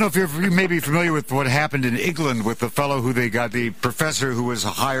little bit. I don't know if you may be familiar with what happened in England with the fellow who they got, the professor who was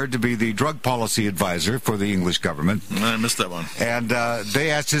hired to be the drug policy advisor for the English government. I missed that one. And they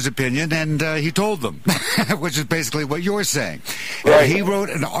asked his opinion, and he told them, which is basically what you're saying. Right. He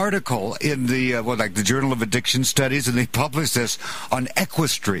wrote an article in the the Journal of Addiction Studies, and they published this on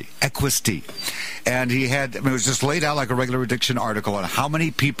equisty. and he had, it was just laid out like a regular addiction article on how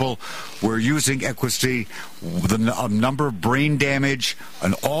many people were using Ecstasy, the number of brain damage,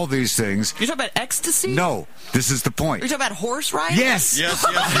 and all these things. You're talking about ecstasy? No, this is the point. You're talking about horse riding? Yes. Yes.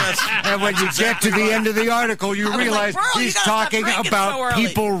 And when you get to the end of the article, you realize he's talking about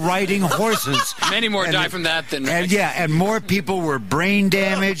people riding horses. Many more die from that than... And more people were brain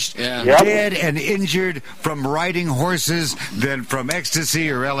damaged, dead, and injured from riding horses than from ecstasy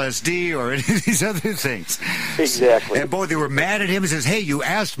or LSD or any of these other things. Exactly. And boy, they were mad at him and says, hey, you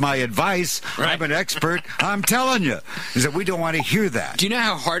asked my advice. Right. I'm an expert. I'm telling you. He said, we don't want to hear that. Do you know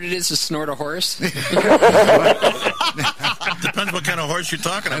how hard it is to snort a horse? Depends what kind of horse you're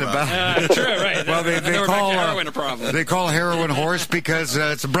talking about. True, right. Well, they call heroin a problem. They call heroin horse because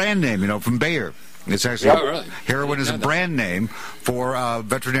it's a brand name, from Bayer. It's actually heroin is a brand name for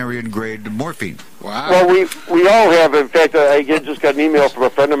veterinarian grade morphine. Wow. Well, we all have. In fact, I just got an email from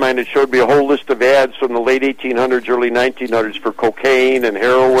a friend of mine that showed me a whole list of ads from the late 1800s, early 1900s for cocaine and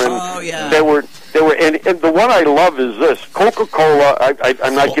heroin. Oh yeah. They were, and the one I love is this: Coca-Cola.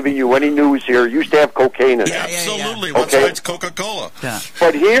 I'm not giving you any news here. Used to have cocaine in it. Absolutely. What's it's Coca-Cola? Yeah.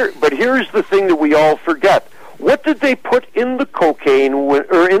 But here's the thing that we all forget. What did they put in the cocaine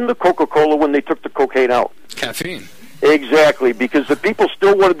or in the Coca-Cola when they took the cocaine out? Caffeine. Exactly, because the people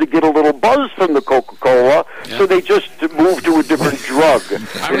still wanted to get a little buzz from the Coca-Cola, so they just moved to a different drug.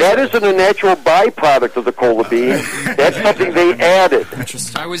 And that isn't a natural byproduct of the cola bean. That's something they added.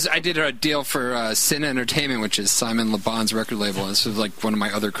 I did a deal for Sin Entertainment, which is Simon Le Bon's record label. This was like one of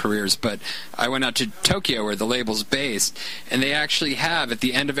my other careers. But I went out to Tokyo, where the label's based, and they actually have at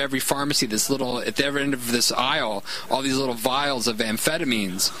the end of every pharmacy at the end of this aisle, all these little vials of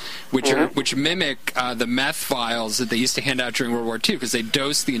amphetamines, which mimic the meth vials that they used to hand out during World War II, because they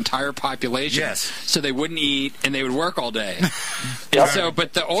dosed the entire population, so they wouldn't eat and they would work all day. And so,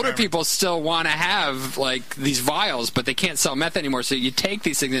 but the older people still want to have like these vials, but they can't sell meth anymore. So you take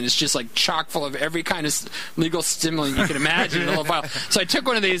these things and it's just like chock full of every kind of legal stimulant you can imagine in a little vial. So I took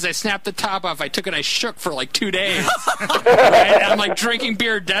one of these, I snapped the top off, I took it, I shook for like 2 days. And I'm like drinking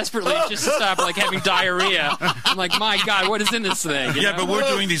beer desperately just to stop like having diarrhea. I'm like, my God, what is in this thing? You know? But we're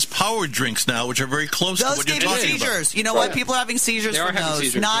doing these power drinks now, which are very close to what you're talking about. You know what? People are having seizures from those.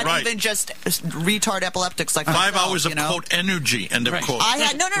 Seizures. Not even just retard epileptics like 5 hours of quote energy end of quote. I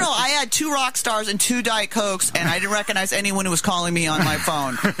had 2 rock stars and 2 Diet Cokes, and I didn't recognize anyone who was calling me on my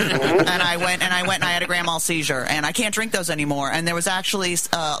phone. and I went and I had a grand mal seizure, and I can't drink those anymore. And there was actually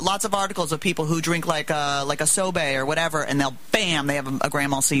lots of articles of people who drink like a Sobe or whatever, and they have a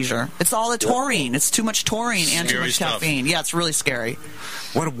grand mal seizure. It's all the taurine. It's too much taurine and too much caffeine. Yeah, it's really scary.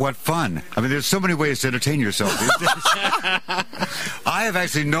 What fun. I mean, there's so many ways to entertain yourself these days. I have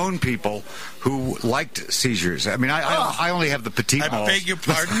actually known people who liked seizures. I mean, I only have the petite balls. I beg your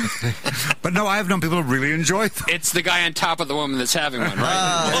pardon? But no, I have known people who really enjoy them. It's the guy on top of the woman that's having one,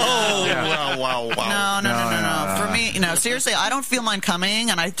 right? Wow. No. For me, seriously, I don't feel mine coming,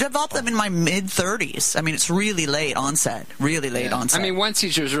 and I developed them in my mid-30s. I mean, it's really late onset. I mean, one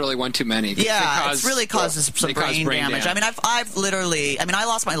seizure is really one too many. Yeah, it really causes some brain damage. I mean, I've literally, I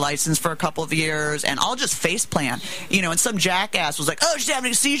lost my license for a couple of years, and I'll just face plant, and some jackass was like, oh, she's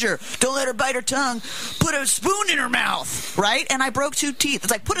having a seizure, don't let her bite her tongue, put a spoon in her mouth, right? And I broke 2 teeth.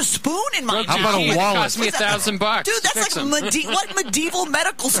 It's like, put a spoon in my How about a wallet? It cost me $1,000. Dude, that's like what medieval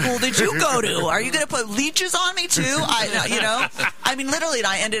medical school did you go to? Are you going to put leeches on me too? I mean, literally,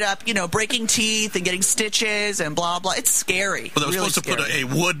 I ended up, breaking teeth and getting stitches and blah, blah. It's scary. Well, they were supposed to put a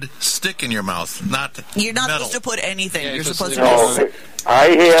wood stick in your mouth, not You're not metal. supposed to put anything. Yeah, you're supposed to... No, I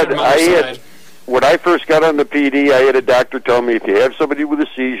had... When I first got on the PD, I had a doctor tell me if you have somebody with a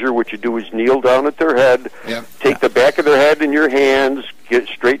seizure, what you do is kneel down at their head, take the back of their head in your hands,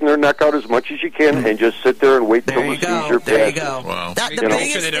 straighten their neck out as much as you can, and just sit there and wait until the seizure passes. There you go. Wow. The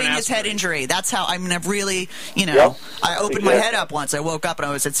biggest thing is head injury. That's how I've really, I opened my head up once. I woke up and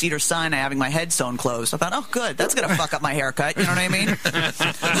I was at Cedars-Sinai having my head sewn closed. I thought, oh, good, that's going to fuck up my haircut. You know what I mean?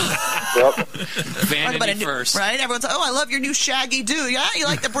 Vanity first. Right? Everyone's like, oh, I love your new shaggy do. Yeah? You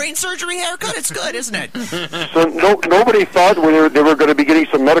like the brain surgery haircut? It's good, isn't it? So nobody thought they were going to be getting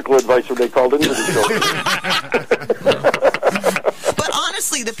some medical advice when they called into the show. But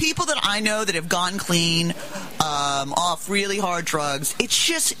honestly, the people that I know that have gone clean off really hard drugs, it's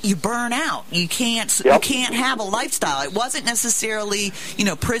just you burn out. You can't have a lifestyle. It wasn't necessarily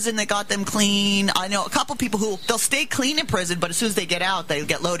prison that got them clean. I know a couple people who they'll stay clean in prison, but as soon as they get out, they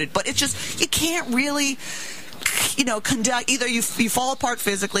get loaded. But it's just you can't really. Conduct either you fall apart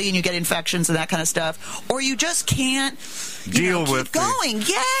physically and you get infections and that kind of stuff, or you just can't deal keep with going.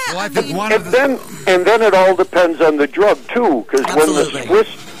 Well, I think and then it all depends on the drug too, because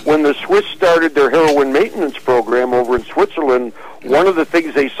when the Swiss started their heroin maintenance program over in Switzerland, one of the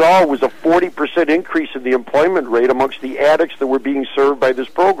things they saw was a 40% increase in the employment rate amongst the addicts that were being served by this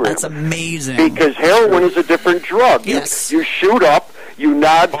program. That's amazing. Because heroin is a different drug. Yes. You shoot up, you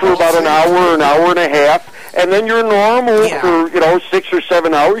nod for about an hour and a half, and then you're normal for 6 or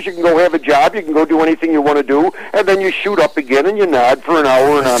 7 hours. You can go have a job, you can go do anything you want to do, and then you shoot up again and you nod for an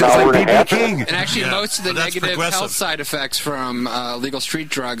hour and a half. And actually, most of the negative health side effects from legal street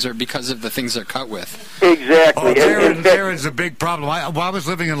drugs are because of the things they're cut with. Exactly. There is a big problem. While I was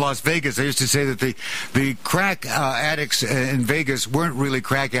living in Las Vegas, I used to say that the crack addicts in Vegas weren't really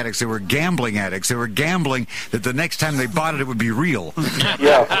crack addicts. They were gambling addicts. They were gambling that the next time they bought it, it would be real.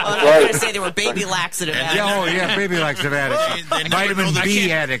 Yeah, I was going to say they were baby laxative addicts. Baby laxative addicts. Vitamin B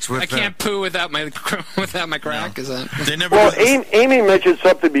addicts. I can't poo without my crack. No. Is that? They never. Well, Amy mentioned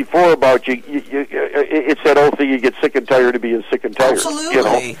something before about it's that old thing, you get sick and tired of being sick and tired.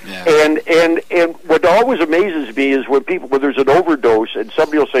 Absolutely. And what always amazes me is when there's an overdose, and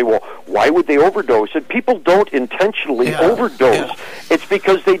somebody will say, well, why would they overdose? And people don't intentionally overdose. Yeah. It's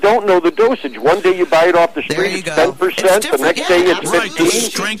because they don't know the dosage. One day you buy it off the street, it's 10%. The next day it's 15%. Right, the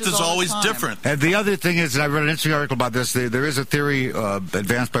strength is always different. And the other thing is, and I read an interesting article about this, there is a theory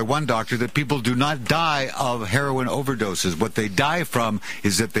advanced by one doctor that people do not die of heroin overdoses. What they die from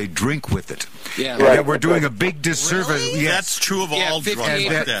is that they drink with it. Yeah, right. We're doing a big disservice. Really? Yes. That's true of all drugs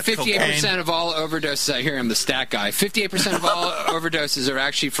like that. 58% of all overdoses, I hear I'm the stat guy, 58% of all overdoses are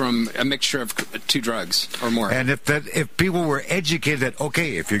actually from a mixture of 2 drugs or more. And if people were educated that,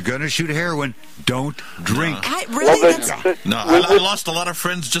 okay, if you're going to shoot heroin, don't drink. I lost a lot of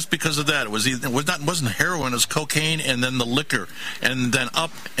friends just because of that. It wasn't heroin, it was cocaine and then the liquor, and then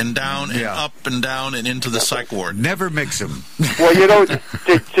up and down and up and down and into the psych ward. Never mix them. Well,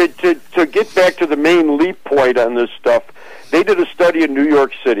 to get back to the main leap point on this stuff, they did a study in New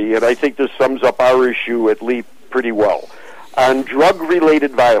York City, and I think this sums up our issue at LEAP pretty well, on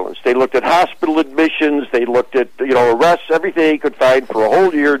drug-related violence. They looked at hospital admissions, they looked at arrests, everything they could find for a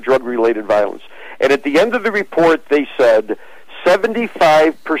whole year, drug-related violence. And at the end of the report, they said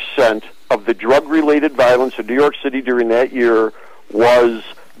 75% of the drug-related violence in New York City during that year was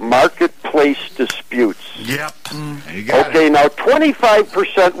marketplace disputes. Yep. Okay, now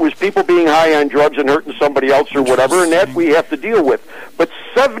 25% was people being high on drugs and hurting somebody else or whatever, and that we have to deal with. But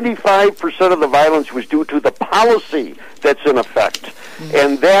 75% of the violence was due to the policy that's in effect.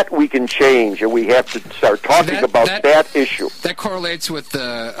 And that we can change, and we have to start talking about that issue. That correlates with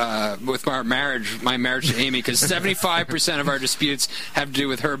my marriage to Amy, because 75% of our disputes have to do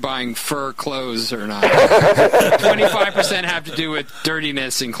with her buying fur clothes or not. 25% have to do with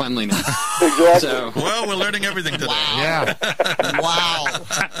dirtiness and cleanliness. Exactly. So, well, we're learning everything today. Yeah. Wow.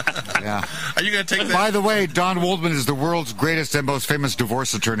 Yeah. Are you going to take that? By the way, Don Waldman is the world's greatest and most famous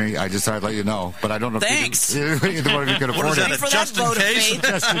divorce attorney. I just thought I'd let you know, but I don't know if either one of you can afford it. Just in case?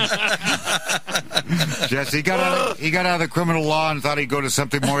 Jesse, he got out of the criminal law and thought he'd go to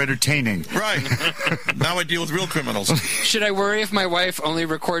something more entertaining. Right. Now I deal with real criminals. Should I worry if my wife only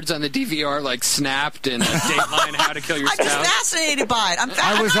records on the DVR like Snapped and Dateline How to Kill Your Spouse? I'm just fascinated by it. I'm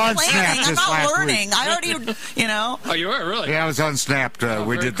on planning. Snapped I'm not learning. Week. I already, Oh, you were? Really? Yeah, I was on Snapped.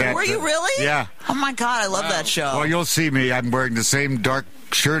 We did that. Were you really? Yeah. Oh, my God. I love that show. Well, you'll see me. I'm wearing the same dark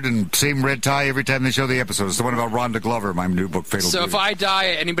shirt and same red tie every time they show the episode. It's the one about Rhonda Glover, my new book, Fatal So Beauty. if I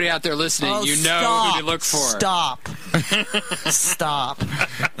die, anybody out there listening, who to look for. Stop.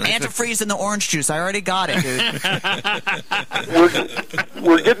 Antifreeze in the orange juice. I already got it, dude.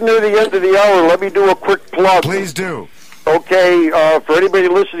 We're getting near the end of the hour. Let me do a quick plug. Please do. Okay, for anybody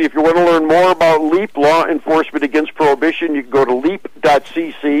listening, if you want to learn more about LEAP, Law Enforcement Against Prohibition, you can go to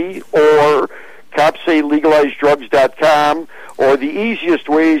leap.cc or copsaylegalizedrugs.com, or the easiest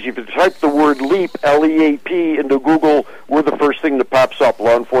way is if you type the word LEAP, L-E-A-P, into Google, we're the first thing that pops up,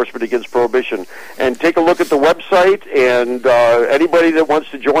 Law Enforcement Against Prohibition. And take a look at the website, and anybody that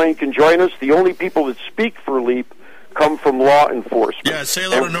wants to join can join us. The only people that speak for LEAP come from law enforcement. Yeah, say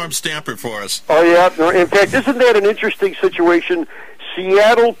hello to Norm Stamper for us. Oh, yeah. In fact, isn't that an interesting situation?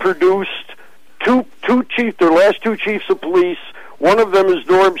 Seattle produced their last two chiefs of police. One of them is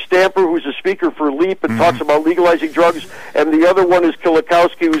Norm Stamper, who's a speaker for LEAP and talks about legalizing drugs, and the other one is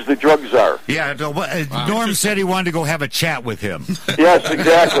Kilikowski, who's the drug czar. Yeah, Norm said he wanted to go have a chat with him. Yes,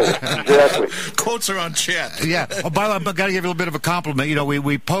 exactly. Quotes are on chat. Yeah. Oh, by the way, I've got to give you a little bit of a compliment. You know,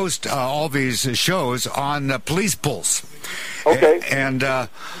 we post all these shows on Police Pulse. Okay. And,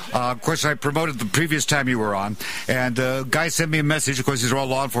 of course, I promoted the previous time you were on, and a guy sent me a message. Of course, these are all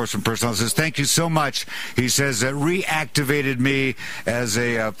law enforcement personnel. Says, thank you so much. He says, that reactivated me me as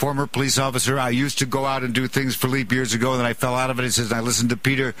a former police officer. I used to go out and do things for Leap years ago, and then I fell out of it. He says, and I listened to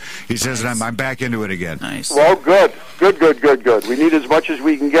Peter. He says, and I'm back into it again. Nice. Well, good. We need as much as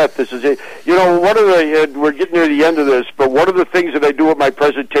we can get. This is it. You know, one of the we're getting near the end of this, but one of the things that I do with my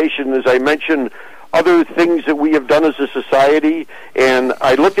presentation is I mention other things that we have done as a society, and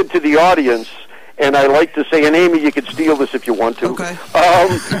I look into the audience, and I like to say, and Amy, you can steal this if you want to. Okay.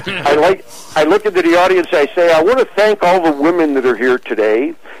 I look into the audience, and I say, I want to thank all the women that are here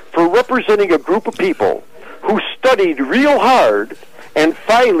today for representing a group of people who studied real hard, and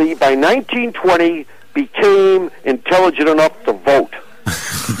finally, by 1920, became intelligent enough to vote.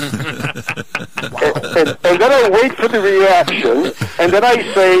 and then I wait for the reaction, and then I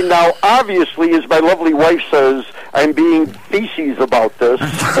say, now, obviously, as my lovely wife says, I'm being feces about this.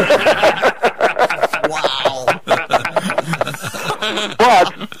 Wow.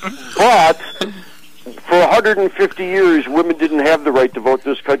 But for 150 years, women didn't have the right to vote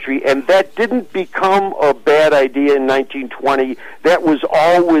in this country, and that didn't become a bad idea in 1920. That was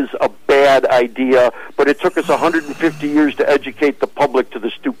always a bad idea, but it took us 150 years to educate the public to the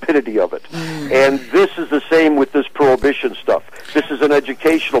stupidity of it. And this is the same with this prohibition stuff. This is an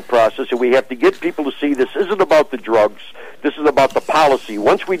educational process, and we have to get people to see this isn't about the drugs. This is about the policy.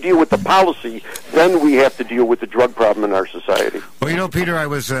 Once we deal with the policy, then we have to deal with the drug problem in our society. Well, you know, Peter, I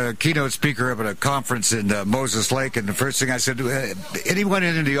was a keynote speaker up at a conference in Moses Lake, and the first thing I said, anyone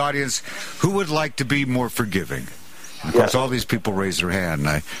in the audience who would like to be more forgiving? Of course, all these people raised their hand. And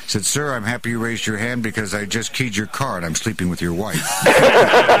I said, sir, I'm happy you raised your hand because I just keyed your car and I'm sleeping with your wife.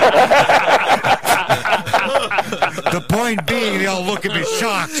 The point being, they all look at me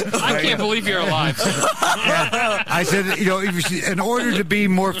shocked. I can't believe you're alive. I said, you know, in order to be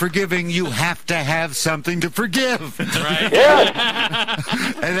more forgiving, you have to have something to forgive. Right. Yeah.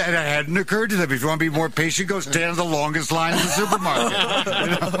 And it hadn't occurred to them. If you want to be more patient, go stand in the longest line in the supermarket. You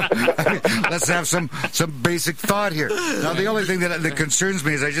know? I mean, let's have some basic thought here. Now, the only thing that concerns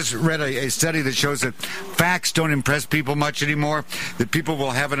me is I just read a study that shows that facts don't impress people much anymore, that people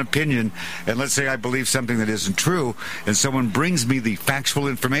will have an opinion, and let's say I believe something that isn't true, and someone brings me the factual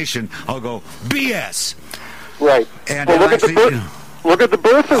information, I'll go, BS! Right. And well, look at the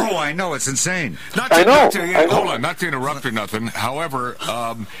birth. Oh, I know, it's insane. I know. Hold on, not to interrupt or nothing. However,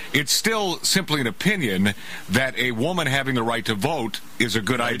 it's still simply an opinion that a woman having the right to vote is a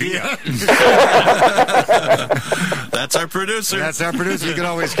good idea. That's our producer. You can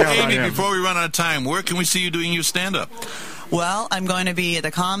always count on Amy, him. before we run out of time, where can we see you doing your stand-up? Well, I'm going to be at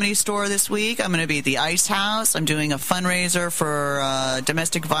the Comedy Store this week. I'm going to be at the Ice House. I'm doing a fundraiser for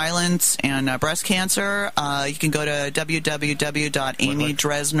domestic violence and breast cancer. You can go to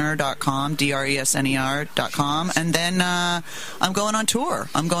www.amydresner.com, DRESNER.com. And then I'm going on tour.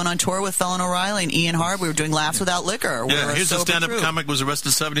 I'm going on tour with Felon O'Reilly and Ian Hart. We were doing Laughs Without Liquor. Yeah, here's a stand-up comic was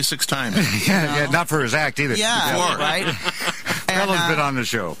arrested 76 times. Yeah, not for his act either. Yeah, right? Felon's been on the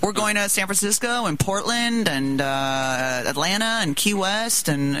show. We're going to San Francisco and Portland and Atlanta and Key West,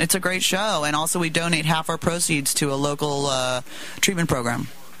 and it's a great show. And also we donate half our proceeds to a local treatment program.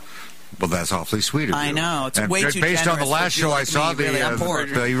 Well, that's awfully sweet of you. I know. It's and way too based generous on the last show I saw, really,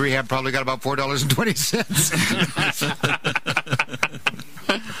 the rehab probably got about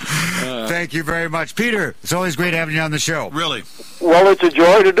 $4.20. Thank you very much. Peter, it's always great having you on the show. Really? Well, it's a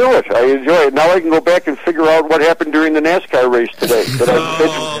joy to do it. I enjoy it. Now I can go back and figure out what happened during the NASCAR race today.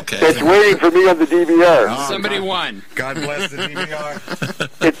 That's waiting for me on the DVR. Oh, somebody won. God bless the DVR.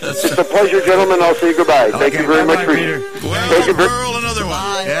 It's a pleasure, gentlemen. I'll say goodbye. Thank you very much, Peter. Well, another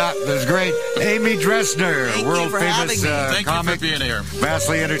one. Yeah, that's great. Amy Dresner, world famous Thank comic, you for being here.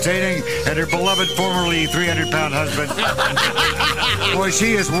 vastly entertaining, and her beloved formerly 300-pound husband. Boy,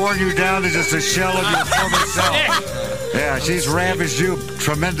 she has worn you down to just a shell of your former self. Yeah, she's ravished you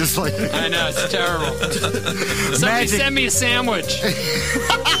tremendously. I know, it's terrible. Somebody send me a sandwich.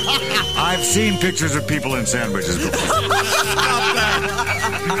 I've seen pictures of people in sandwiches before.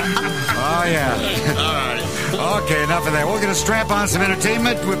 Oh, yeah. All right. Okay, enough of that. We're going to strap on some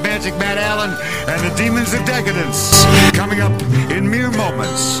entertainment with Magic Matt Allen and the Demons of Decadence. Coming up in mere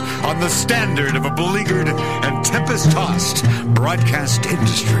moments on the standard of a beleaguered and tempest-tossed broadcast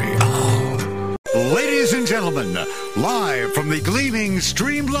industry. Ladies and gentlemen, live from the gleaming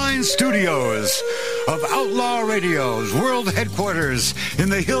Streamline Studios of Outlaw Radio's world headquarters in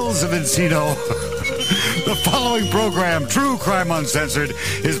the hills of Encino, the following program, True Crime Uncensored,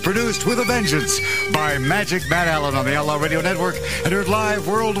 is produced with a vengeance by Magic Matt Allen on the Outlaw Radio Network and heard live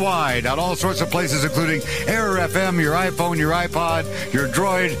worldwide on all sorts of places, including Air FM, your iPhone, your iPod, your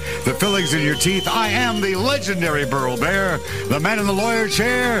Droid, the fillings in your teeth. I am the legendary Burl Bear, the man in the lawyer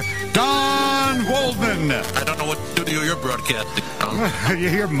chair, Don Ron Waldman. I don't know what studio you're broadcasting.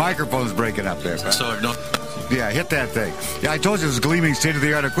 Your microphone's breaking up there. So I've no. Yeah, hit that thing. Yeah, I told you it was gleaming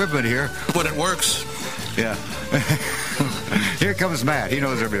state-of-the-art equipment here. But it works. Yeah. Here comes Matt. He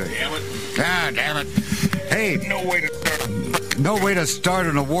knows everything. Damn it. God damn it. Hey. No way to start. No way to start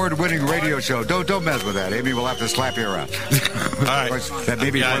an award-winning radio show. Don't mess with that. Amy will have to slap you around. All right. Of course, that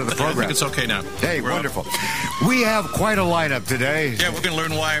may be part of the program. I think it's okay now. Hey, We're wonderful. We have quite a lineup today. Yeah, we're going to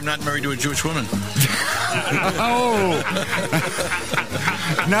learn why I'm not married to a Jewish woman. Oh.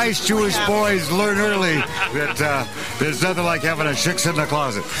 Nice Jewish boys learn early that there's nothing like having a shix in the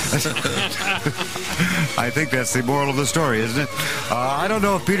closet. I think that's the moral of the story, isn't it? I don't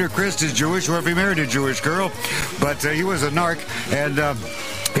know if Peter Christ is Jewish or if he married a Jewish girl, but he was a narc, and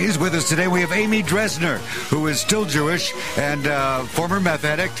he's with us today. We have Amy Dresner, who is still Jewish and former meth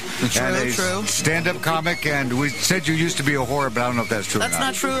addict and a stand-up comic. And we said you used to be a whore, but I don't know if that's true. That's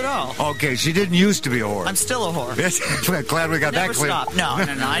not true at all. Okay, she didn't used to be a whore. I'm still a whore. Glad we got Never that clear. stopped. No,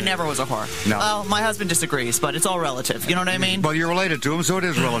 I never was a whore. No. Well, my husband disagrees, but it's all relative. You know what I mean? Well, you're related to him, so it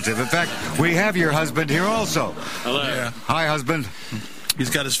is relative. In fact, we have your husband here also. Hello. Yeah. Hi, husband. He's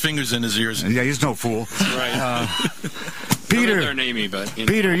got his fingers in his ears. Yeah, he's no fool. Right. Peter. They're Amy, but you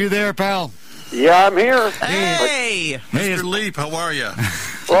know. Peter, you there, pal? Yeah, I'm here. Hey! Mr. Leap, how are you?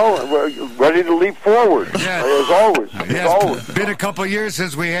 Well, we're ready to leap forward, as always. It's been a couple of years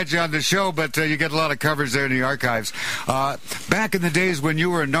since we had you on the show, but you get a lot of coverage there in the archives. Back in the days when you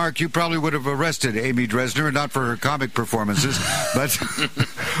were a narc, you probably would have arrested Amy Dresner, not for her comic performances, but...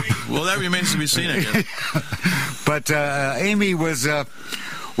 Well, that remains to be seen, I guess. But Amy was...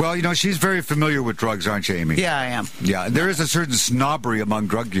 well, you know, she's very familiar with drugs, aren't you, Amy? Yeah, I am. Yeah, there is a certain snobbery among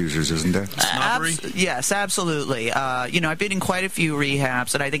drug users, isn't there? Snobbery? Yes, absolutely. You know, I've been in quite a few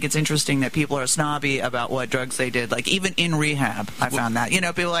rehabs, and I think it's interesting that people are snobby about what drugs they did. Like, even in rehab, I found that. You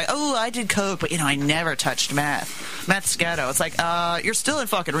know, people are like, oh, I did coke, but, you know, I never touched meth. Meth's ghetto. It's like, you're still in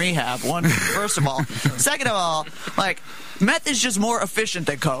fucking rehab, first of all. Second of all, like... Meth is just more efficient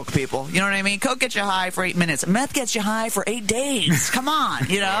than coke, people. You know what I mean? Coke gets you high for 8 minutes. Meth gets you high for 8 days. Come on,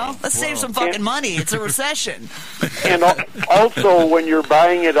 you know? Let's save some fucking money. It's a recession. And also, when you're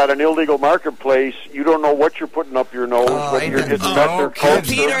buying it at an illegal marketplace, you don't know what you're putting up your nose, whether you're getting meth or coke.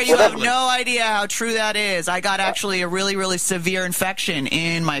 Peter, you have no idea how true that is. I got actually a really, really severe infection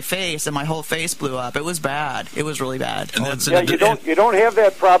in my face, and my whole face blew up. It was bad. It was really bad. And that's you don't have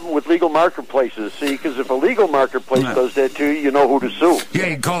that problem with legal marketplaces, see, because if a legal marketplace does that to you, you know who to sue. Yeah,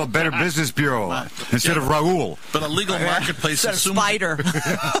 you can call it Better Business Bureau instead of Raoul. But a legal marketplace assumes... Spider.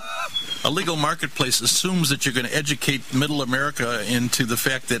 A legal marketplace assumes that you're going to educate middle America into the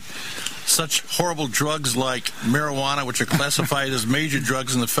fact that such horrible drugs like marijuana, which are classified as major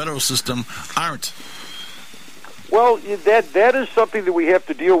drugs in the federal system, aren't. Well, that is something that we have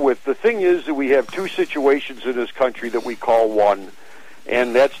to deal with. The thing is that we have two situations in this country that we call one,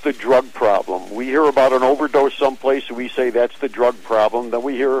 and that's the drug problem. We hear about an overdose someplace, and we say that's the drug problem. Then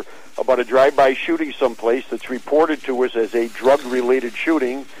we hear about a drive-by shooting someplace that's reported to us as a drug-related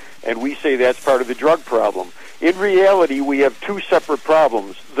shooting, and we say that's part of the drug problem. In reality, we have two separate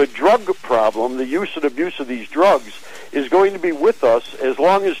problems. The drug problem, the use and abuse of these drugs, is going to be with us as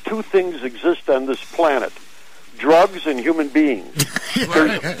long as two things exist on this planet: drugs and human beings.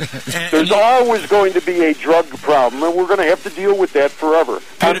 There's always going to be a drug problem, and we're going to have to deal with that forever.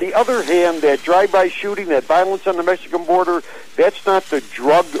 On the other hand, that drive-by shooting, that violence on the Mexican border, that's not the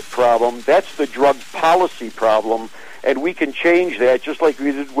drug problem. That's the drug policy problem, and we can change that just like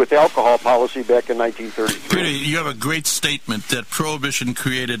we did with alcohol policy back in 1933. Peter, you have a great statement that Prohibition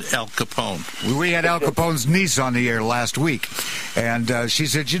created Al Capone. We had Al Capone's niece on the air last week, and she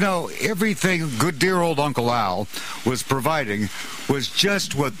said, you know, everything good dear old Uncle Al was providing was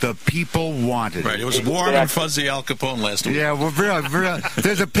just what the people wanted. Right, it was warm and fuzzy Al Capone last week. Yeah, well,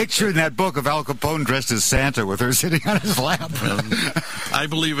 there's a picture in that book of Al Capone dressed as Santa with her sitting on his lap. I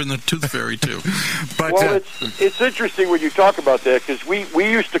believe in the Tooth Fairy, too. But, well, it's interesting when you talk about that, because we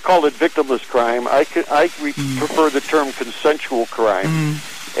used to call it victimless crime. I prefer the term consensual crime,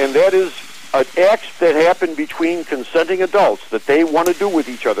 and that is acts that happen between consenting adults that they want to do with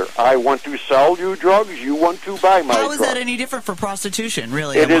each other. I want to sell you drugs, you want to buy my drugs. How is that any different for prostitution,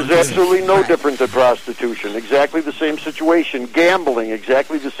 really? It is absolutely no different than prostitution. Exactly the same situation. Gambling,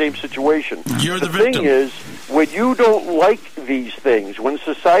 exactly the same situation. You're the victim. The thing is, when you don't like these things, when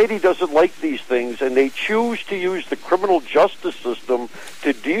society doesn't like these things and they choose to use the criminal justice system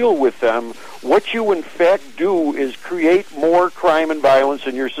to deal with them, what you in fact do is create more crime and violence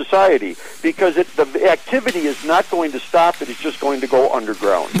in your society, because the activity is not going to stop. It is just going to go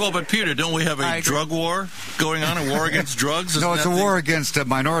underground. Well, but Peter, don't we have a drug war going on, a war against drugs? No, it's a war against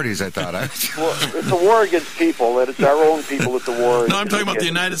minorities, I thought. Well, it's a war against people, and it's our own people at the war. No, I'm talking about the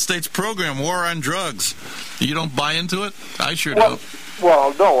United States program, War on Drugs. You don't buy into it? I sure don't.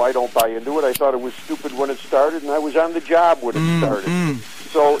 Well, no, I don't buy into it. I thought it was stupid when it started, and I was on the job when it started.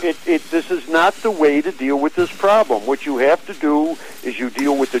 So this is not the way to deal with this problem. What you have to do is you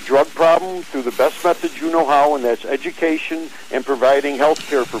deal with the drug problem through the best methods you know how, and that's education and providing health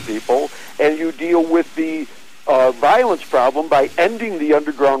care for people. And you deal with the violence problem by ending the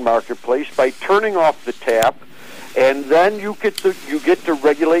underground marketplace, by turning off the tap, and then you get to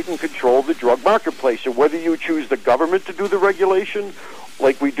regulate and control the drug marketplace. And whether you choose the government to do the regulation,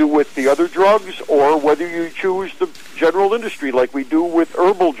 like we do with the other drugs, or whether you choose the general industry like we do with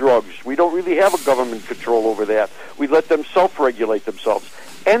herbal drugs, we don't really have a government control over that. We let them self-regulate themselves.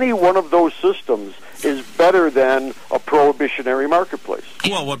 Any one of those systems is better than a prohibitionary marketplace.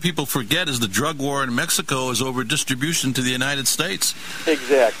 Well, what people forget is the drug war in Mexico is over distribution to the United States.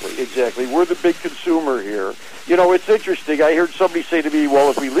 Exactly. We're the big consumer here. You know, it's interesting. I heard somebody say to me,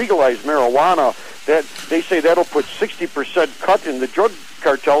 well, if we legalize marijuana, that they say that'll put 60% cut in the drug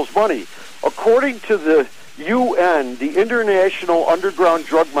cartel's money. According to the UN, the international underground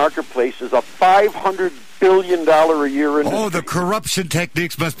drug marketplace is a $500 billion a year industry. Oh, the corruption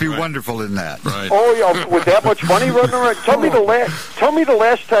techniques must be wonderful in that. Right. Oh, yeah, with that much money running around. Tell me the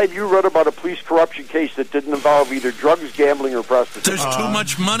last time you read about a police corruption case that didn't involve either drugs, gambling, or prostitution. There's too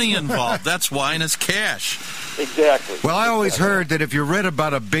much money involved. That's why, and it's cash. Exactly. Well, I always heard that if you read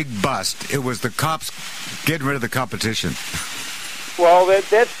about a big bust, it was the cops getting rid of the competition. Well,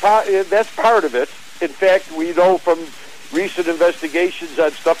 that's part of it. In fact, we know from recent investigations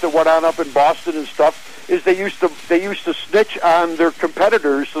on stuff that went on up in Boston and stuff, is they used to snitch on their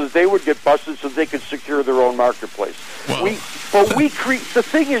competitors so that they would get busted so they could secure their own marketplace. Well, the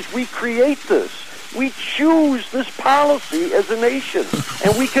thing is, we create this. We choose this policy as a nation,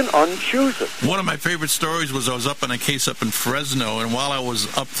 and we can unchoose it. One of my favorite stories was I was up on a case up in Fresno, and while I was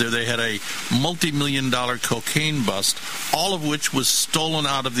up there, they had a multi-million-dollar cocaine bust, all of which was stolen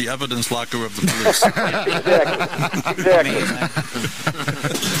out of the evidence locker of the police. Exactly.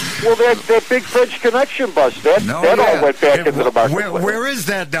 Well, that big French Connection bust, that all went back into the marketplace. Where is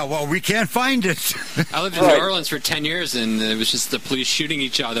that now? Well, we can't find it. I lived in New Orleans for 10 years, and it was just the police shooting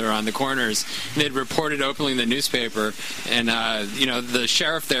each other on the corners. They'd reported openly in the newspaper, and the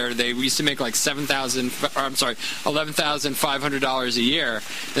sheriff there, they used to make like $11,500 a year, and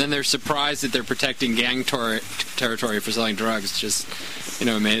then they're surprised that they're protecting gang territory for selling drugs. Just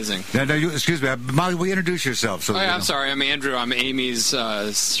amazing. No, excuse me, Molly, will you introduce yourself? So I'm sorry, I'm Andrew. I'm Amy's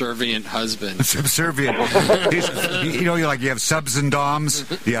subservient husband. Subservient. You have subs and doms.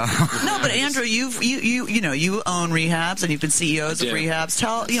 Yeah. No, but Andrew, you own rehabs and you've been CEOs of rehabs.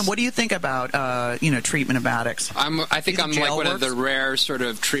 What do you think about treatment of addicts? I think I'm like one of the rare sort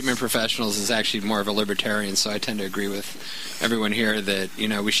of treatment professionals is actually more of a libertarian, so I tend to agree with everyone here that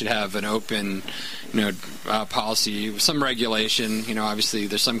we should have an open policy, some regulation. Obviously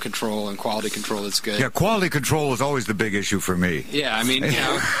there's some control, and quality control that's good. Yeah, quality control is always the big issue for me. Yeah, I mean,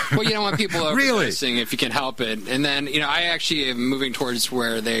 well, you don't want people overdosing if you can help it. And then, I actually am moving towards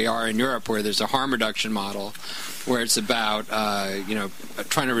where they are in Europe, where there's a harm reduction model, where it's about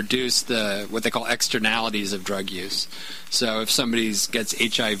trying to reduce what they call externalities of drug use. So if somebody gets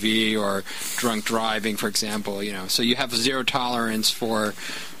HIV or drunk driving, for example, so you have zero tolerance for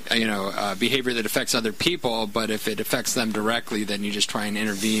behavior that affects other people, but if it affects them directly, then you just try and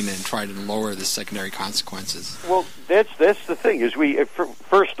intervene and try to lower the secondary consequences. Well, that's the thing, is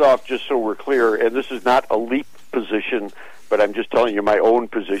first off, just so we're clear, and this is not a leap position, but I'm just telling you my own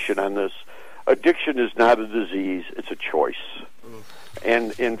position on this. Addiction is not a disease, it's a choice.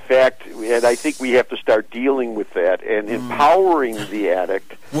 And in fact, I think we have to start dealing with that and empowering the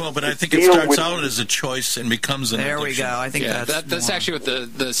addict. Well, but I think it starts out as a choice and becomes an addiction. There we go. I think that's actually what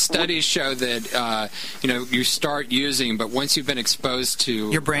the studies show, that you start using, but once you've been exposed to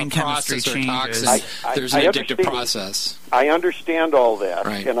your brain chemistry changes. There's an addictive process. I understand all that,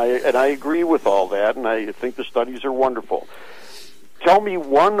 right. and I agree with all that, and I think the studies are wonderful. Tell me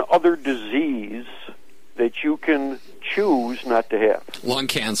one other disease that you can choose not to have. Lung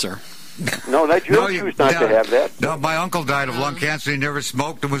cancer. No, you don't choose not to have that. No, my uncle died of lung cancer. He never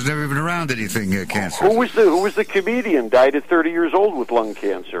smoked and was never even around anything cancer. Who was the comedian? Died at 30 years old with lung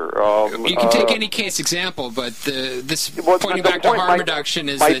cancer. You can take any case example, but pointing back to harm reduction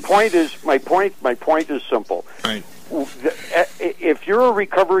is my point is simple. Right. If you're a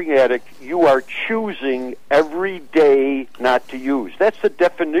recovering addict, you are choosing every day not to use. That's the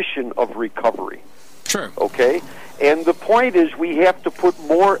definition of recovery. True. Okay? And the point is we have to put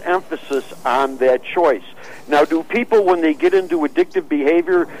more emphasis on that choice. Now, do people, when they get into addictive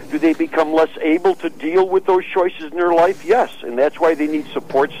behavior, do they become less able to deal with those choices in their life? Yes, and that's why they need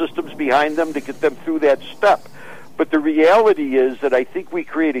support systems behind them to get them through that step. But the reality is that I think we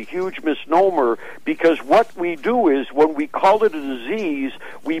create a huge misnomer, because what we do is when we call it a disease,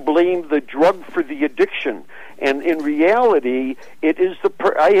 we blame the drug for the addiction. And in reality, it is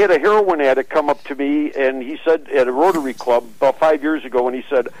I had a heroin addict come up to me, and he said at a Rotary Club about 5 years ago, and he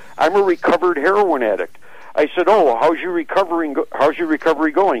said, "I'm a recovered heroin addict." I said, "Oh, how's your recovery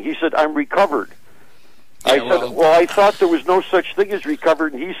going?" He said, "I'm recovered." I said, well, I thought there was no such thing as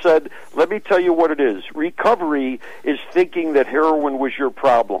recovered. And he said, let me tell you what it is. Recovery is thinking that heroin was your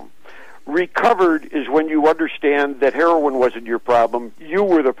problem. Recovered is when you understand that heroin wasn't your problem, you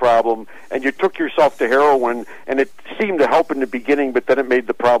were the problem, and you took yourself to heroin, and it seemed to help in the beginning, but then it made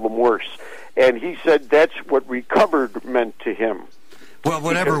the problem worse. And he said that's what recovered meant to him. Well,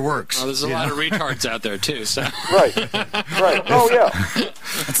 whatever works. Well, there's a lot of retards out there, too. So. Right. Oh, yeah.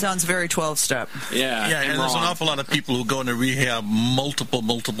 It sounds very 12-step. Yeah, and there's an awful lot of people who go into rehab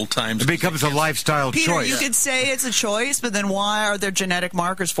multiple times. It becomes a lifestyle Peter, choice. you could say it's a choice, but then why are there genetic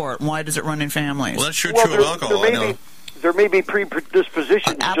markers for it? And why does it run in families? Well, that's true of alcohol. There may be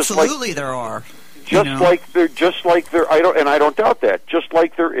predispositions. Absolutely, there are. Like there. I don't doubt that. Just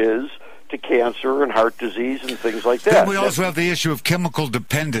like there is to cancer and heart disease and things like that. Then we also have the issue of chemical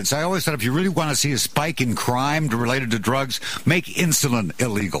dependence. I always thought if you really want to see a spike in crime related to drugs, make insulin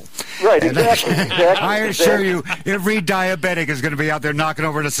illegal. Right, exactly. I assure you, every diabetic is going to be out there knocking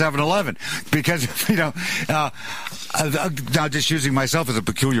over to 7-Eleven because, now just using myself as a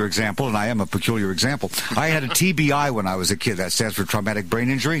peculiar example, and I am a peculiar example, I had a TBI when I was a kid. That stands for traumatic brain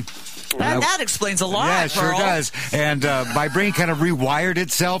injury. That explains a lot. Yeah, it sure does. And my brain kind of rewired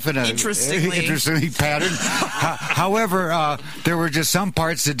itself in a interestingly pattern. However, there were just some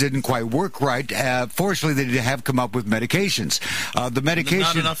parts that didn't quite work right. Fortunately, they have come up with medications. The medication...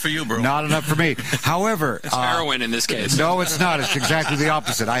 Not enough for you, bro. Not enough for me. However... It's heroin in this case. No, it's not. It's exactly the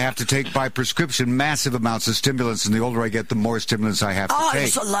opposite. I have to take by prescription massive amounts of stimulants, and the older I get, the more stimulants I have to take. Oh, you're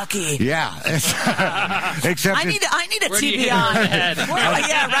so lucky. Yeah. Except I need a TBI.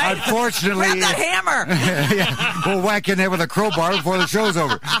 Yeah, right? Unfortunately, grab that hammer. Yeah, we'll whack in there with a crowbar before the show's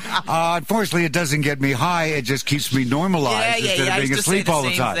over. Unfortunately, it doesn't get me high. It just keeps me normalized instead of being asleep all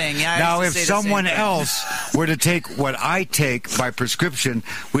the time. Now, if someone else were to take what I take by prescription,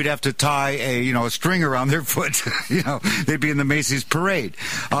 we'd have to tie a string around their foot. They'd be in the Macy's parade.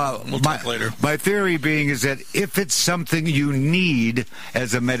 We'll talk later. My theory being is that if it's something you need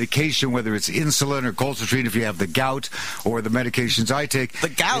as a medication, whether it's insulin or Colcitrine, if you have the gout, or the medications I take. The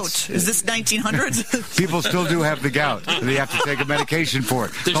gout? Is this 1900s? People still do have the gout. They have to take a medication for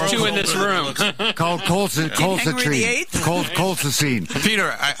it. There's two in this room. Called Colcitrine. Colcicine.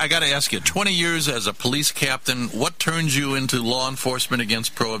 Peter, I got to ask you, 20 years as a police captain, what turns you into law enforcement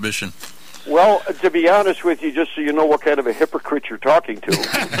against prohibition? Well, to be honest with you, just so you know what kind of a hypocrite you're talking to.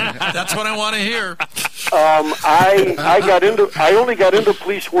 That's what I want to hear. I only got into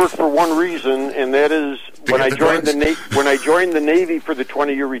police work for one reason, and that is when I joined the Navy for the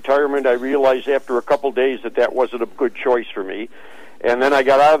 20-year retirement. I realized after a couple days that wasn't a good choice for me. And then I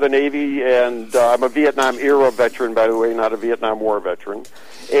got out of the Navy, and I'm a Vietnam-era veteran, by the way, not a Vietnam War veteran.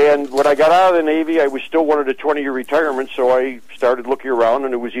 And when I got out of the Navy, I was still wanted a 20-year retirement, so I started looking around,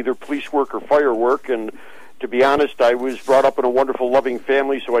 and it was either police work or fire work. And to be honest, I was brought up in a wonderful, loving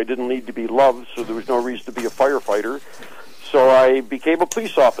family, so I didn't need to be loved, so there was no reason to be a firefighter. So I became a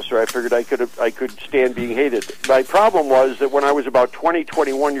police officer. I figured I could stand being hated. My problem was that when I was about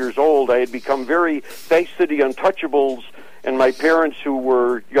 21 years old, I had become thanks to the Untouchables and my parents, who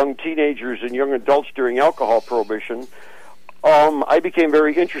were young teenagers and young adults during alcohol prohibition, I became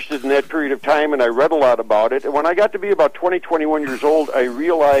very interested in that period of time, and I read a lot about it. And when I got to be about 21 years old, I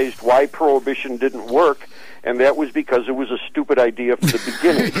realized why prohibition didn't work, and that was because it was a stupid idea from the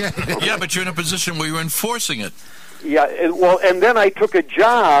beginning. Yeah, but you're in a position where you're enforcing it. Yeah, and then I took a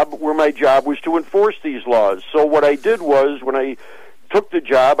job where my job was to enforce these laws. So what I did was, when I took the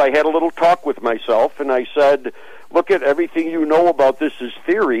job, I had a little talk with myself, and I said, look, at everything you know about this is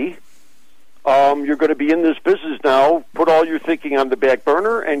theory. you're going to be in this business now. Put all your thinking on the back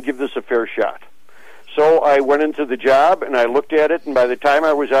burner and give this a fair shot. So I went into the job, and I looked at it, and by the time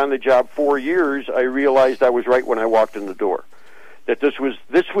I was on the job 4 years, I realized I was right when I walked in the door. That this was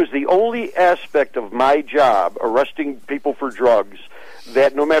the only aspect of my job, arresting people for drugs,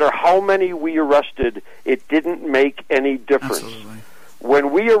 that no matter how many we arrested, it didn't make any difference. Absolutely.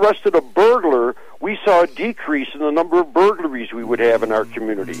 When we arrested a burglar, we saw a decrease in the number of burglaries we would have in our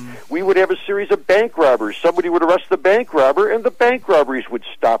community. We would have a series of bank robbers. Somebody would arrest the bank robber, and the bank robberies would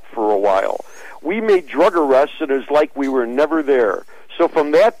stop for a while. We made drug arrests, and it was like we were never there. So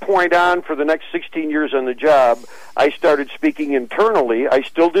from that point on, for the next 16 years on the job, I started speaking internally. I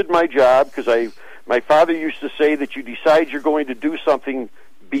still did my job because my father used to say that you decide you're going to do something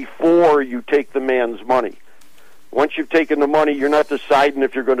before you take the man's money. Once you've taken the money, you're not deciding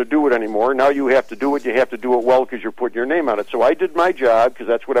if you're going to do it anymore. Now you have to do it. You have to do it well because you're putting your name on it. So I did my job because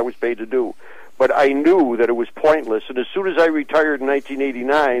that's what I was paid to do. But I knew that it was pointless. And as soon as I retired in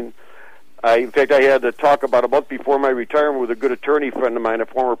 1989, in fact, I had to talk about a month before my retirement with a good attorney friend of mine, a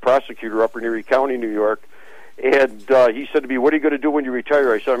former prosecutor up in Erie County, New York. And he said to me, "What are you going to do when you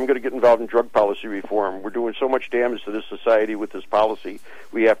retire?" I said, "I'm going to get involved in drug policy reform. We're doing so much damage to this society with this policy.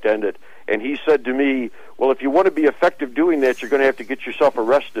 We have to end it." And he said to me, "Well, if you want to be effective doing that, you're going to have to get yourself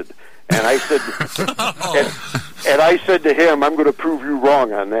arrested." And I said, and I said to him, "I'm going to prove you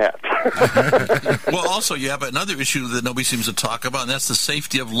wrong on that." Well, also, you have another issue that nobody seems to talk about, and that's the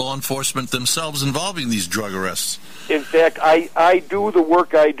safety of law enforcement themselves involving these drug arrests. In fact, I do the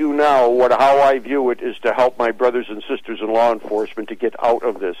work I do now. How I view it is to help my brothers and sisters in law enforcement to get out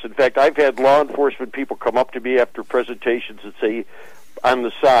of this. In fact, I've had law enforcement people come up to me after presentations and say, on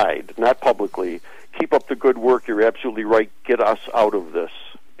the side, not publicly, "Keep up the good work. You're absolutely right. Get us out of this."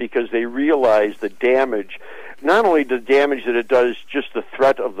 Because they realize the damage, not only the damage that it does, just the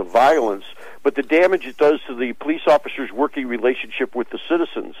threat of the violence, but the damage it does to the police officer's working relationship with the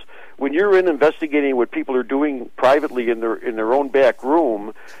citizens. When you're in investigating what people are doing privately in their own back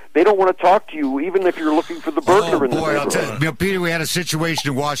room, they don't want to talk to you, even if you're looking for the burglar in the neighborhood. I'll tell you, Peter, we had a situation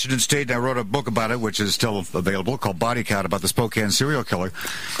in Washington State, and I wrote a book about it, which is still available, called Body Count, about the Spokane serial killer.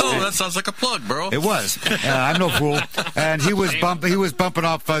 Oh, that sounds like a plug, bro. It was. I'm no fool. And he was bumping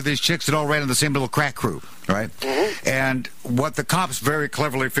off these chicks that all ran in the same little crack crew, right? Mm-hmm. And what the cops very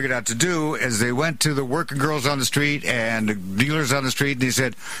cleverly figured out to do is they went to the working girls on the street and the dealers on the street, and they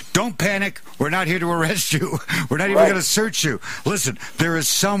said, "Don't panic. We're not here to arrest you. We're not even going to search you. Listen, there is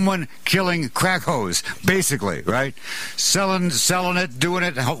someone killing crack hoes, basically, right? Selling it, doing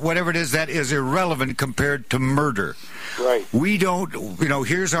it, whatever it is, that is irrelevant compared to murder." Right. We don't,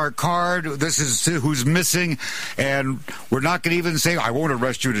 here's our card, this is who's missing, and we're not going to even say, "I won't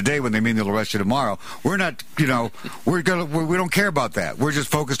arrest you today," when they mean they'll arrest you tomorrow. We're not, we don't care about that. We're just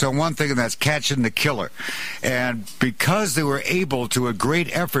focused on one thing, and that's catching the killer. And because they were able to, a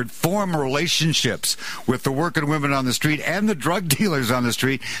great effort, form relationships with the working women on the street and the drug dealers on the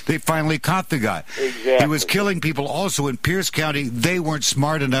street, they finally caught the guy. Exactly. He was killing people also in Pierce County. They weren't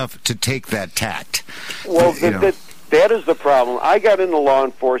smart enough to take that tact. Well, that is the problem. I got into law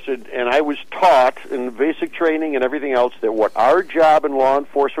enforcement, and I was taught in the basic training and everything else that what our job in law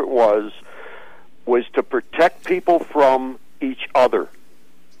enforcement was to protect people from each other.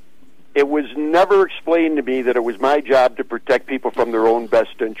 It was never explained to me that it was my job to protect people from their own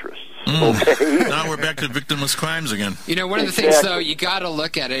best interests. Okay? Now we're back to victimless crimes again. One of the things, though, you got to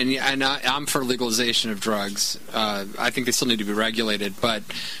look at it, and I'm for legalization of drugs. I think they still need to be regulated, but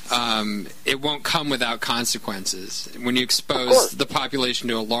it won't come without consequences. When you expose the population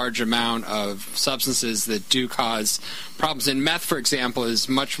to a large amount of substances that do cause problems, and meth, for example, is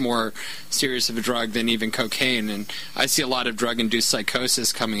much more serious of a drug than even cocaine, and I see a lot of drug-induced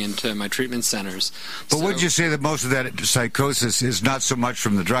psychosis coming into my treatment centers. But wouldn't you say that most of that psychosis is not so much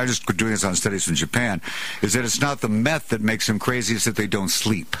from the drug, just doing this on studies from Japan, is that it's not the meth that makes them crazy, it's that they don't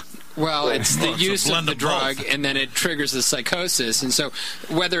sleep? Well, it's the use of the drug, and then it triggers the psychosis. And so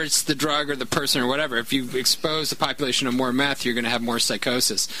whether it's the drug or the person or whatever, if you expose the population to more meth, you're going to have more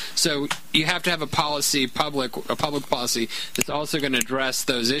psychosis. So you have to have a public policy that's also going to address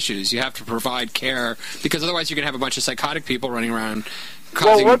those issues. You have to provide care, because otherwise you're going to have a bunch of psychotic people running around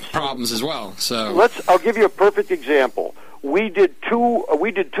causing problems as well. So I'll give you a perfect example. We did two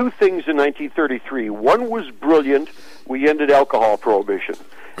things in 1933. One was brilliant. We ended alcohol prohibition.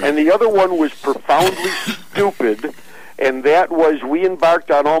 And the other one was profoundly stupid, and that was we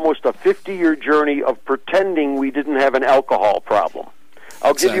embarked on almost a 50-year journey of pretending we didn't have an alcohol problem.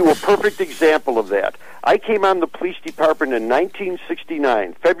 I'll give you a perfect example of that. I came on the police department in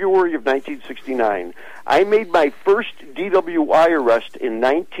 1969, February of 1969. I made my first DWI arrest in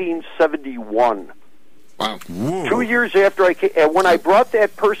 1971. Wow. Whoa. 2 years after I came, and when I brought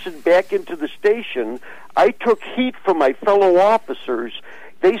that person back into the station, I took heat from my fellow officers.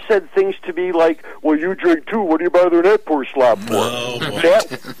 They said things to me like, "Well, you drink too. What are you bothering that poor slob for?" Oh,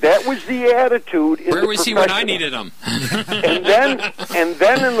 that was the attitude. Where was he when I needed him? and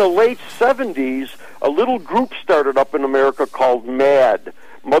then in the late 70s, a little group started up in America called MAD,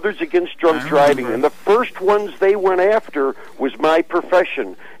 Mothers Against Drunk Driving, and the first ones they went after was my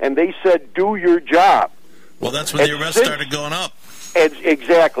profession, and they said, "Do your job." Well, that's when the arrests started going up.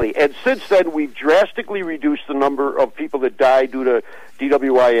 Exactly. And since then, we've drastically reduced the number of people that die due to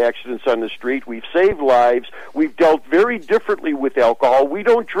DWI accidents on the street. We've saved lives. We've dealt very differently with alcohol. We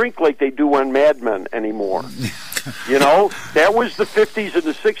don't drink like they do on Mad Men anymore. You know, that was the 50s and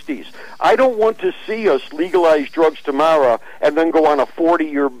the 60s. I don't want to see us legalize drugs tomorrow and then go on a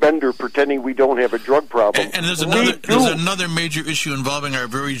 40-year bender pretending we don't have a drug problem. And there's another major issue involving our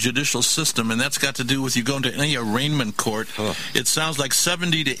very judicial system, and that's got to do with you going to any arraignment court. It sounds like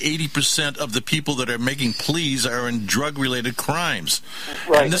 70 to 80% of the people that are making pleas are in drug-related crimes.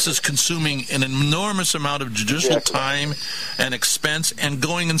 Right. And this is consuming an enormous amount of judicial time and expense and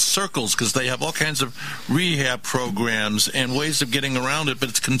going in circles because they have all kinds of rehab programs and ways of getting around it, but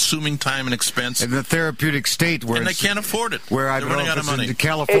it's consuming time and expense. In the therapeutic state where and they can't afford it. Where They're running out of money. In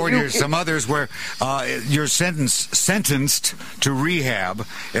California or some others where you're sentenced to rehab,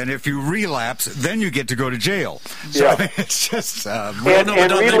 and if you relapse, then you get to go to jail. So it's just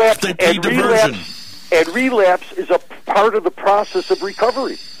relapse is a part of the process of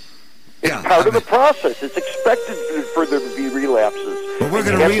recovery. It's part of the process. It's expected for there to be relapses. Well, we're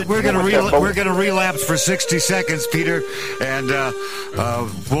going to relapse for 60 seconds, Peter, and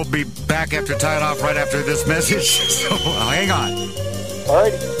we'll be back after tying off right after this message. So hang on. All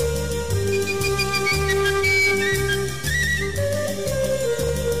right.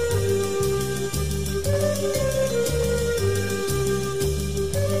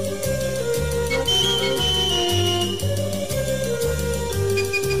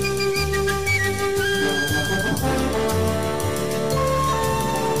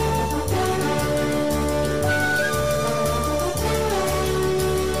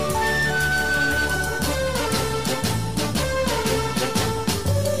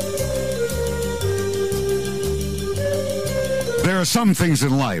 There are some things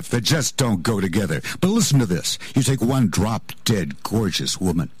in life that just don't go together. But listen to this. You take one drop-dead gorgeous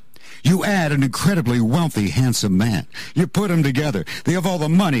woman. You add an incredibly wealthy, handsome man. You put them together. They have all the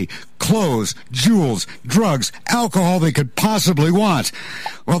money, clothes, jewels, drugs, alcohol they could possibly want.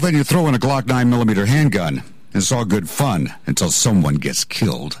 Well, then you throw in a Glock 9mm handgun. It's all good fun until someone gets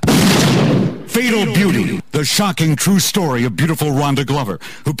killed. Fatal Beauty, the shocking true story of beautiful Rhonda Glover,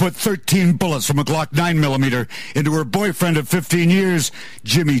 who put 13 bullets from a Glock 9mm into her boyfriend of 15 years,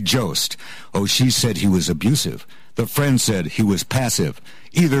 Jimmy Jost. Oh, she said he was abusive. The friend said he was passive.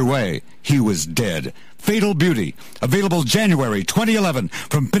 Either way, he was dead. Fatal Beauty, available January 2011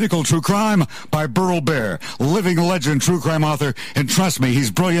 from Pinnacle True Crime by Burl Bear, living legend true crime author, and trust me,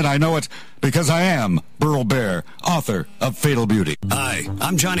 he's brilliant, I know it, because I am Burl Bear, author of Fatal Beauty. Hi,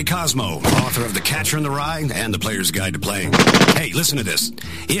 I'm Johnny Cosmo, author of The Catcher in the Rye and The Player's Guide to Playing. Hey, listen to this.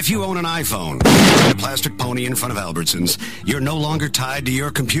 If you own an iPhone, a plastic pony in front of Albertsons, you're no longer tied to your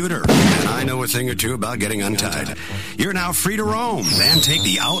computer. And I know a thing or two about getting untied. You're now free to roam and take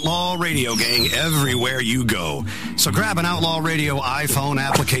the Outlaw Radio Gang everywhere you go. So grab an Outlaw Radio iPhone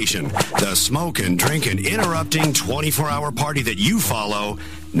application. The smoke and drink and interrupting 24-hour party that you follow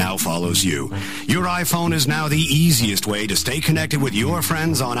now follows you. Your iPhone is now the easiest way to stay connected with your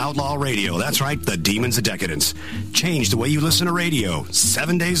friends on Outlaw Radio. That's right, the Demons of Decadence. Change the way you listen to radio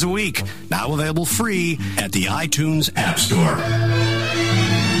 7 days a week. Now available free at the iTunes App Store.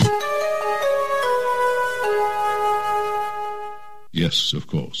 Yes, of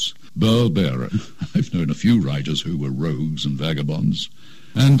course. Burl Bear. I've known a few writers who were rogues and vagabonds.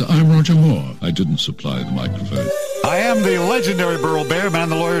 And I'm Roger Moore. I didn't supply the microphone. I am the legendary Burl Bear, man in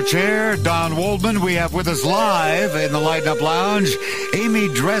the lawyer chair, Don Waldman. We have with us live in the Lighten Up Lounge, Amy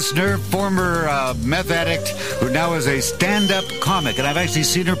Dressner, former meth addict, who now is a stand-up comic. And I've actually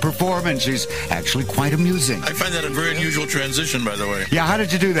seen her perform, and she's actually quite amusing. I find that a very unusual transition, by the way. Yeah, how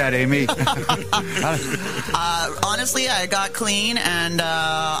did you do that, Amy? Honestly, I got clean, and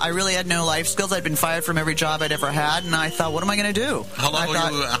I really had no life skills. I'd been fired from every job I'd ever had, and I thought, what am I going to do? How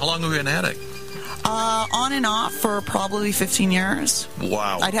long were you an addict? On and off for probably 15 years.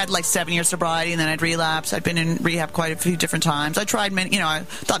 Wow. I'd had like 7 years sobriety, and then I'd relapse. I'd been in rehab quite a few different times. I tried many, I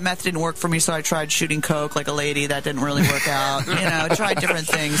thought meth didn't work for me, so I tried shooting coke like a lady. That didn't really work out. I tried different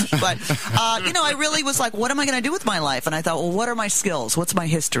things. But, I really was like, what am I going to do with my life? And I thought, well, what are my skills? What's my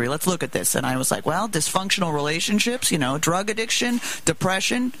history? Let's look at this. And I was like, well, dysfunctional relationships, drug addiction,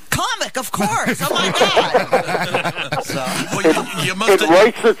 depression, comic, of course. Oh, my God. So. Well, you must it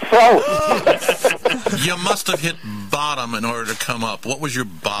writes itself. You must have hit bottom in order to come up. What was your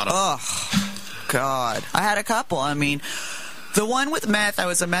bottom? Oh, God. I had a couple. I mean, the one with meth, I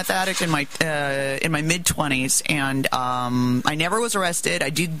was a meth addict in my mid-20s, and I never was arrested. I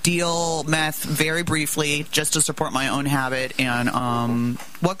did deal meth very briefly just to support my own habit, and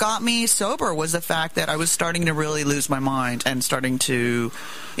what got me sober was the fact that I was starting to really lose my mind and starting to,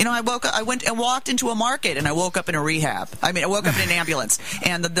 I went and walked into a market, and I woke up in a rehab. I woke up in an ambulance,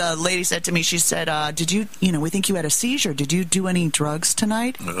 and the lady said to me, she said, did you, we think you had a seizure. Did you do any drugs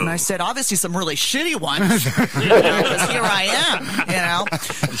tonight? Oh. And I said, obviously some really shitty ones, because here I am.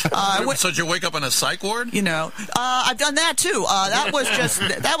 So did you wake up in a psych ward? I've done that too.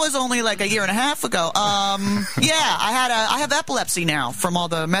 That was only like a year and a half ago. I have epilepsy now from all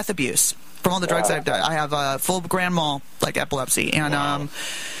the meth abuse. From all the drugs I've done. I have full grand mal epilepsy, and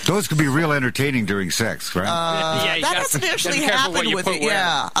those could be real entertaining during sex, right? That hasn't actually happened with it.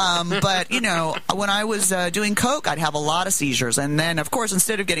 Yeah, but when I was doing coke, I'd have a lot of seizures, and then of course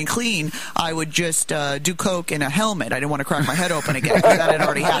instead of getting clean, I would just do coke in a helmet. I didn't want to crack my head open again because that had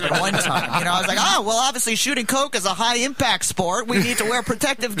already happened one time. I was like, obviously shooting coke is a high impact sport. We need to wear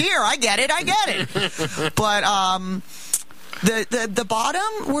protective gear. I get it. But The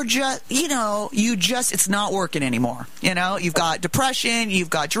bottom were just, it's not working anymore. You've got depression, you've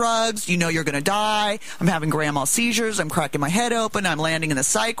got drugs, you're going to die. I'm having grand mal seizures, I'm cracking my head open, I'm landing in the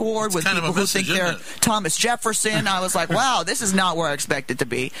psych ward with people who think they're Thomas Jefferson. I was like, wow, this is not where I expected to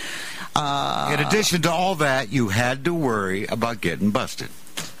be. In addition to all that, you had to worry about getting busted.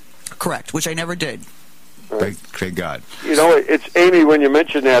 Correct, which I never did. Thank God. It's Amy, when you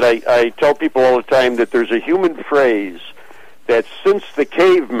mention that, I tell people all the time that there's a human phrase that since the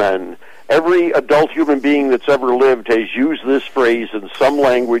cavemen, every adult human being that's ever lived has used this phrase in some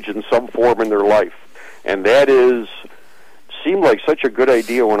language, in some form in their life. And that is, seemed like such a good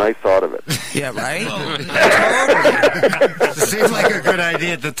idea when I thought of it. Yeah, right? It seemed like a good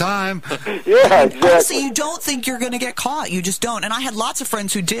idea at the time. Yeah, exactly. Honestly, you don't think you're going to get caught. You just don't. And I had lots of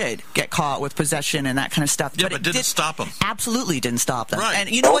friends who did get caught with possession and that kind of stuff. Yeah, but it didn't stop them. Absolutely didn't stop them. Right. And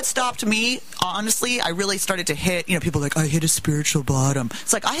you know what stopped me? Honestly, I really started to hit, people are like, I hit a spiritual bottom.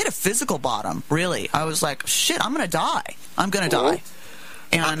 It's like, I hit a physical bottom, really. I was like, shit, I'm going to die. I'm going to die.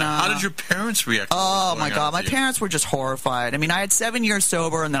 And, how did your parents react? Oh, my God. My parents were just horrified. I had 7 years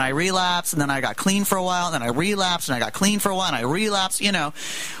sober, and then I relapsed, and then I got clean for a while, and then I relapsed, and I got clean for a while, and I relapsed,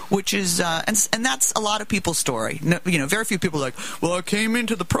 which is, and that's a lot of people's story. Very few people are like, well, I came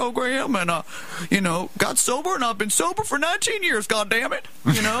into the program, and, got sober, and I've been sober for 19 years, God damn it.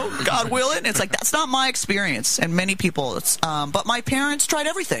 God willing. It's like, that's not my experience, and many people, but my parents tried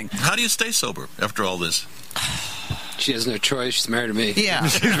everything. How do you stay sober after all this? She has no choice. She's married to me. Yeah.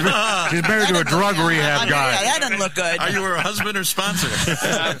 She's married to a drug rehab guy. Yeah, that doesn't look good. Are you her husband or sponsor?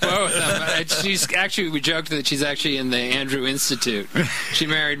 Both. We joked that she's actually in the Andrew Institute. She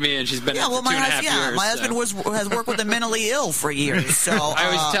married me, and she's been there for 2.5 years. My husband has worked with the mentally ill for years. So I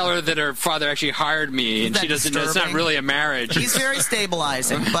always tell her that her father actually hired me, and she doesn't know. It's not really a marriage. He's very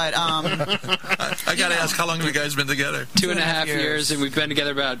stabilizing, but I got to ask, how long have you guys been together? 2.5 years, and we've been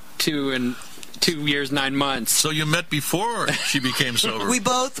together about 2 years, 9 months. So you met before she became sober? We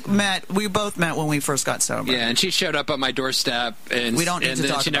both met when we first got sober. Yeah, and she showed up on my doorstep, and we don't need to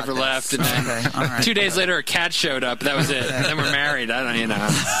talk she never about left. This. And then okay, all right. 2 days later, a cat showed up. That was it. And then we're married. I don't,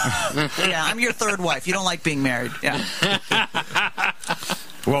 Yeah, I'm your third wife. You don't like being married. Yeah.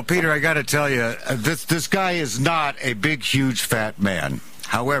 Well, Peter, I got to tell you, this guy is not a big, huge, fat man.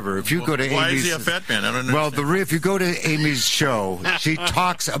 However, if you go to why Amy's... is he a fat man? I don't understand. If you go to Amy's show, she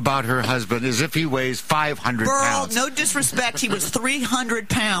talks about her husband as if he weighs 500 pounds. No disrespect, he was 300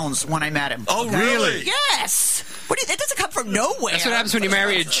 pounds when I met him. Oh, really? Yes! It doesn't come from nowhere. That's what happens when you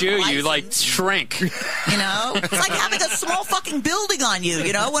marry a Jew. You, shrink. It's like having a small fucking building on you,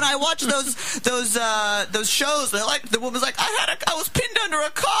 When I watch those shows, they're like, the woman's like, I was pinned under a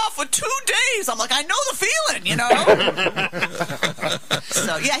car for 2 days. I'm like, I know the feeling,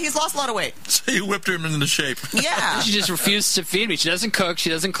 So, yeah, he's lost a lot of weight. So you whipped him into shape. Yeah. She just refuses to feed me. She doesn't cook. She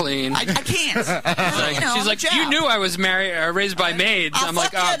doesn't clean. I can't. She's like, you knew I was raised by maids. I'm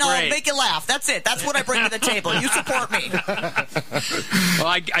like, oh, no, great. I'll make you laugh. That's it. That's what I bring to the table. You support me. Well,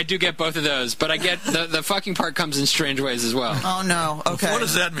 I do get both of those, but I get the fucking part comes in strange ways as well. Oh, no. Okay. What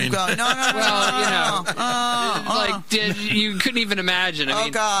does that mean? No. Well, you couldn't even imagine. I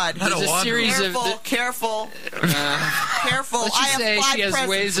mean, God. There's a series Careful. Let's just say she has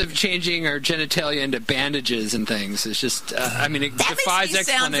ways of changing her genitalia into bandages and things. It's just, I mean, it defies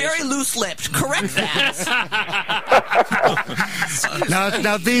explanation. Sound very loose-lipped. Correct that.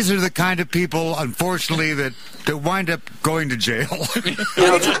 Now, these are the kind of people, unfortunately, that wind up going to jail. Are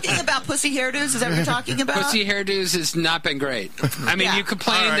you talking about pussy hairdos? Is that what you're talking about? Pussy hairdos has not been great. I mean, you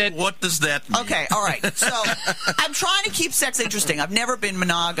complain that... What does that mean? Okay, all right. So, I'm trying to keep sex interesting. I've never been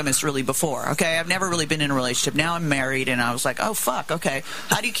monogamous really before, okay? I've never really been in a relationship. Now I'm married, and I was like, oh, fuck, okay.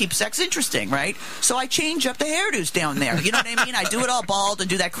 How do you keep sex interesting, right? So I change up the hairdos down there. You know what I mean? I do it all bald and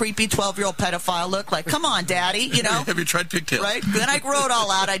do that creepy 12-year-old pedophile look. Like, come on, daddy, you know? Have you tried pigtails? Right? Then I grow it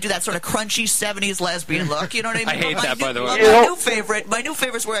all out. I do that sort of crunchy 70s lesbian look. You know what I mean? I hate that, by the way. My new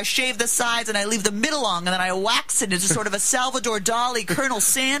favorite is where I shave the sides and I leave the middle long, and then I wax it into sort of a Salvador Dali, Colonel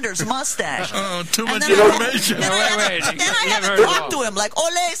Sanders mustache. Oh, too much information. Then I have to talk to him like,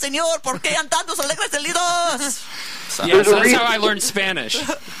 ole, señor, ¿por qué han tantos alegres salidos? So that's how I learned Spanish.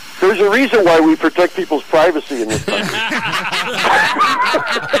 There's a reason why we protect people's privacy in this country.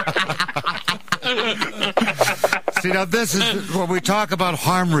 See, now this is when we talk about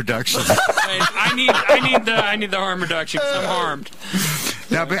harm reduction. I need the harm reduction because I'm harmed.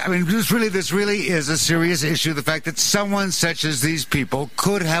 Now, I mean, this really is a serious issue. The fact that someone such as these people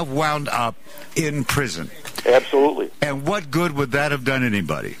could have wound up in prison. Absolutely. And what good would that have done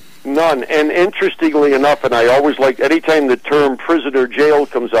anybody? None. And interestingly enough, and I always like, anytime the term prison or jail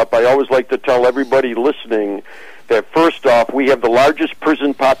comes up, I always like to tell everybody listening that first off, we have the largest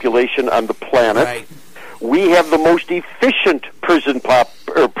prison population on the planet. Right. We have the most efficient prison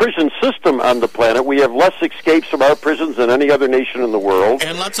system on the planet. We have less escapes from our prisons than any other nation in the world.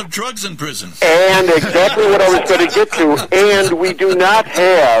 And lots of drugs in prison. And exactly what I was going to get to. And we do not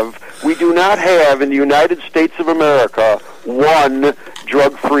have in the United States of America one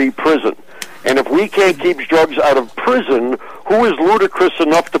drug-free prison. And if we can't keep drugs out of prison, who is ludicrous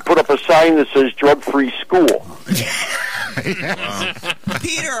enough to put up a sign that says drug-free school?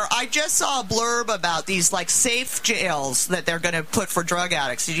 Peter, I just saw a blurb about these like safe jails that they're going to put for drug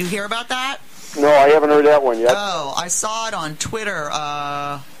addicts. Did you hear about that? No, I haven't heard that one yet. Oh, I saw it on Twitter,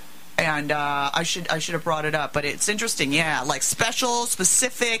 and I should have brought it up. But it's interesting, yeah, like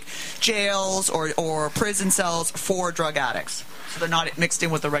specific jails or prison cells for drug addicts. So they're not mixed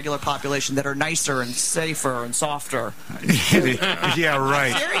in with the regular population that are nicer and safer and softer. Yeah,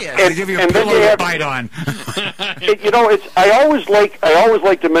 right. Serious. They give you a pillow to bite on. I always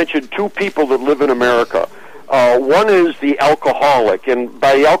like to mention two people that live in America. One is the alcoholic, and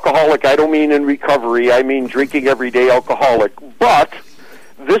by alcoholic I don't mean in recovery. I mean drinking everyday alcoholic. But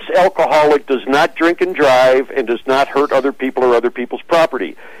this alcoholic does not drink and drive and does not hurt other people or other people's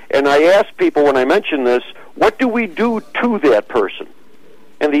property. And I ask people when I mention this, what do we do to that person?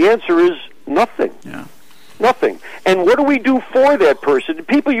 And the answer is nothing. Yeah. Nothing. And what do we do for that person?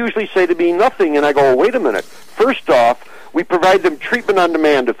 People usually say to me nothing, and I go, wait a minute. First off, we provide them treatment on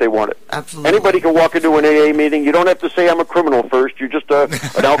demand if they want it. Absolutely. Anybody can walk into an AA meeting. You don't have to say I'm a criminal first. You're just an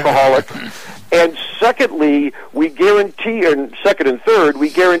alcoholic. And secondly, we guarantee, and second and third, we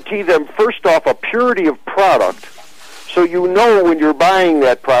guarantee them, first off, a purity of product. So you know when you're buying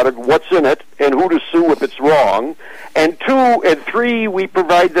that product what's in it and who to sue if it's wrong. And two and three, we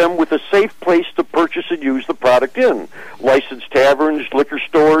provide them with a safe place to purchase and use the product in. Licensed taverns, liquor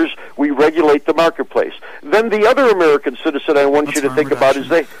stores, we regulate the marketplace. Then the other American citizen I want you to think about is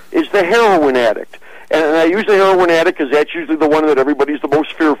the heroin addict. And I use the heroin addict because that's usually the one that everybody's the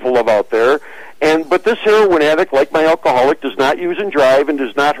most fearful of out there. But this heroin addict, like my alcoholic, does not use and drive and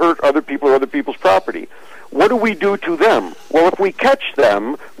does not hurt other people or other people's property. What do we do to them? Well, if we catch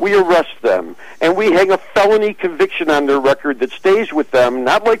them, we arrest them, and we hang a felony conviction on their record that stays with them,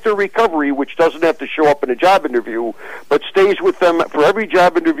 not like their recovery, which doesn't have to show up in a job interview, but stays with them for every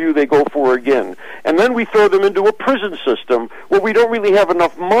job interview they go for again. And then we throw them into a prison system where we don't really have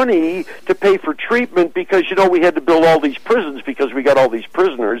enough money to pay for treatment because, we had to build all these prisons because we got all these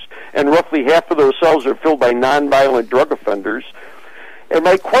prisoners, and roughly half of those cells are filled by nonviolent drug offenders. And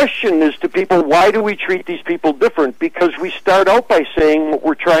my question is to people, why do we treat these people different? Because we start out by saying what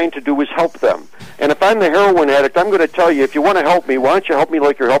we're trying to do is help them. And if I'm the heroin addict, I'm going to tell you, if you want to help me, why don't you help me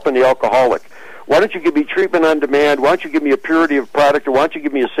like you're helping the alcoholic? Why don't you give me treatment on demand? Why don't you give me a purity of product? Or why don't you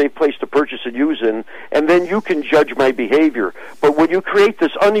give me a safe place to purchase and use in? And then you can judge my behavior. But when you create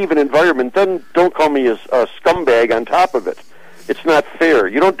this uneven environment, then don't call me a scumbag on top of it. It's not fair.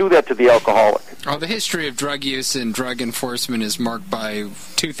 You don't do that to the alcoholic. Oh, the history of drug use and drug enforcement is marked by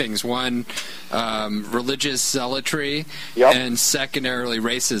two things. One, religious zealotry, and secondarily,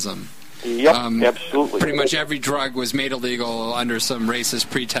 racism. Yep, absolutely. Pretty much every drug was made illegal under some racist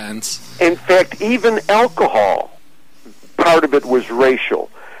pretense. In fact, even alcohol, part of it was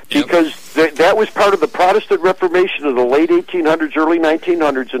racial. Because that was part of the Protestant Reformation of the late 1800s, early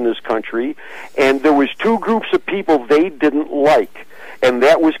 1900s in this country, and there was two groups of people they didn't like, and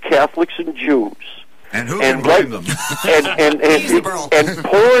that was Catholics and Jews. And who can blame them? And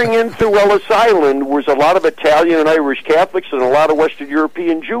pouring into Ellis Island was a lot of Italian and Irish Catholics and a lot of Western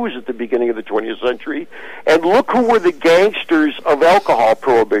European Jews at the beginning of the 20th century. And look who were the gangsters of alcohol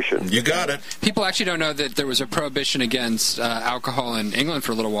prohibition. You got it. People actually don't know that there was a prohibition against alcohol in England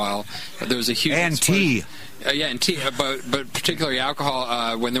for a little while. There was a huge... And tea. And tea, but particularly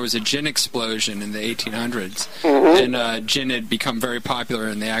alcohol, when there was a gin explosion in the 1800s, and gin had become very popular,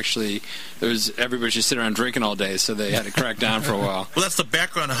 and everybody was just sitting around drinking all day, so they had to crack down for a while. Well, that's the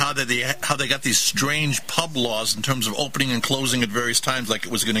background of how they got these strange pub laws in terms of opening and closing at various times, like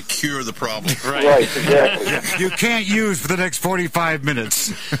it was going to cure the problem. Right, exactly. You can't use for the next 45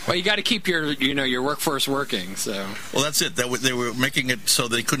 minutes. Well, you got to keep your workforce working. So. Well, that's it. They were making it so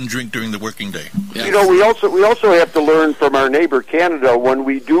they couldn't drink during the working day. Yeah. You know, we also have to learn from our neighbor Canada. When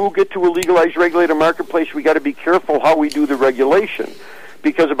we do get to a legalized, regulated marketplace, we got to be careful how we do the regulation.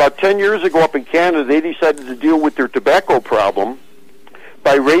 Because about 10 years ago up in Canada, they decided to deal with their tobacco problem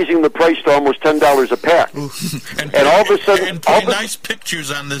by raising the price to almost $10 a pack. and all of a sudden... And putting nice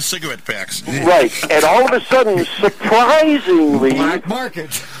pictures on the cigarette packs. Right. And all of a sudden, surprisingly... Black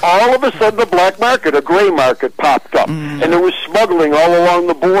market. All of a sudden, the black market, a gray market, popped up. And there was smuggling all along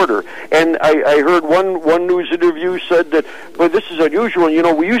the border. And I heard one news interview said that, well, this is unusual. You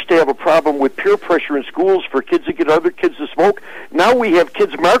know, we used to have a problem with peer pressure in schools for kids to get other kids to smoke. Now we have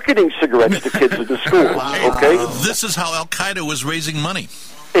kids marketing cigarettes to kids in the schools. Okay? This is how Al-Qaeda was raising money.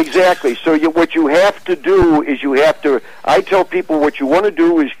 Exactly. So what you have to do is I tell people what you want to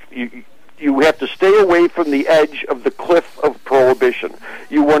do is you have to stay away from the edge of the cliff of prohibition.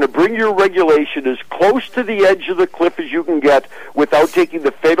 You want to bring your regulation as close to the edge of the cliff as you can get without taking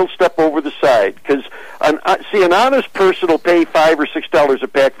the fatal step over the side. Because, an honest person will pay $5 or $6 a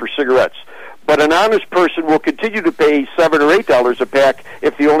pack for cigarettes. But an honest person will continue to pay $7 or $8 a pack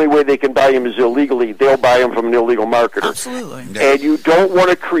if the only way they can buy them is illegally. They'll buy them from an illegal marketer. Absolutely. And you don't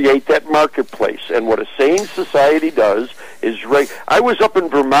want to create that marketplace. And what a sane society does is I was up in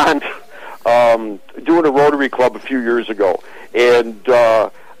Vermont doing a Rotary Club a few years ago. And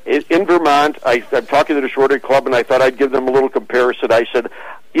in Vermont, I'm talking to this Rotary Club, and I thought I'd give them a little comparison. I said,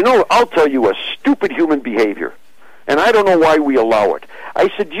 I'll tell you a stupid human behavior. And I don't know why we allow it. I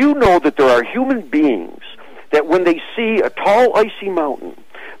said, do you know that there are human beings that when they see a tall, icy mountain,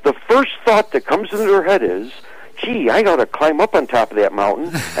 the first thought that comes into their head is, gee, I ought to climb up on top of that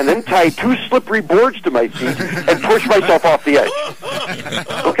mountain and then tie 2 slippery boards to my feet and push myself off the edge.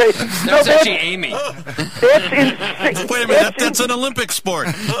 Okay? That's actually Amy. That's insane. Wait a minute, that's an Olympic sport.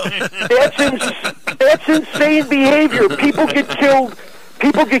 That's insane behavior. People get killed.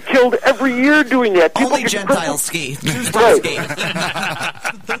 People get killed every year doing that. People Only get Gentiles ski. Right.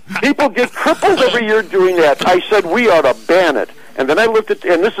 People get crippled every year doing that. I said we ought to ban it. And then I looked at,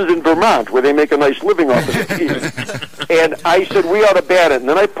 and this is in Vermont, where they make a nice living off of it. And I said we ought to ban it. And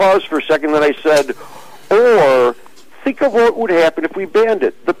then I paused for a second, and I said, or think of what would happen if we banned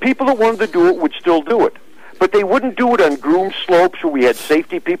it. The people that wanted to do it would still do it. But they wouldn't do it on groomed slopes where we had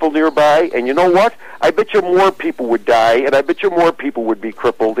safety people nearby. And you know what? I bet you more people would die, and I bet you more people would be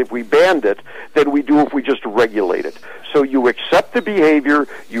crippled if we banned it than we do if we just regulate it. So you accept the behavior,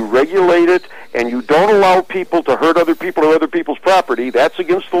 you regulate it, and you don't allow people to hurt other people or other people's property. That's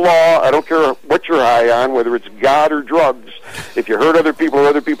against the law. I don't care what you're high on, whether it's God or drugs. If you hurt other people or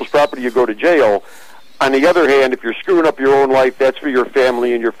other people's property, you go to jail. On the other hand, if you're screwing up your own life, that's for your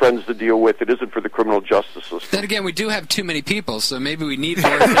family and your friends to deal with. It isn't for the criminal justice system. Then again, we do have too many people, so maybe we need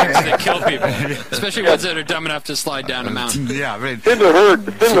more things that kill people, especially ones that are dumb enough to slide down a mountain. Yeah, right. Thin the herd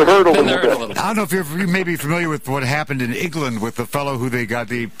a little bit. I don't know if you may be familiar with what happened in England with the fellow who they got,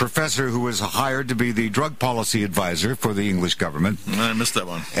 the professor who was hired to be the drug policy advisor for the English government. I missed that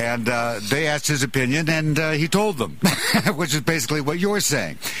one. And they asked his opinion, and he told them, which is basically what you're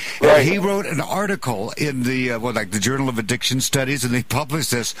saying. Right. He wrote an article in the the Journal of Addiction Studies, and they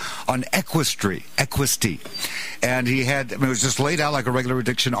published this on Equisty. And it was just laid out like a regular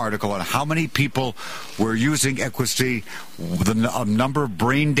addiction article on how many people were using Equisty, the number of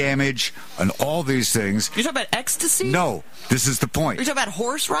brain damage, and all these things. You're talking about ecstasy? No, this is the point. You're talking about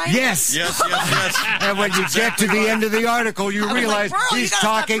horse riding? Yes. Yes. And when you get to the end of the article, you realize he's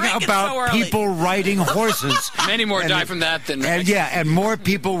talking about people riding horses. Many more die from that than... And more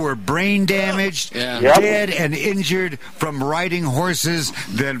people were brain damaged, dead, and injured from riding horses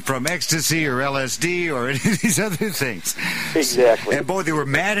than from ecstasy or LSD or any of these other things. Exactly. And boy, they were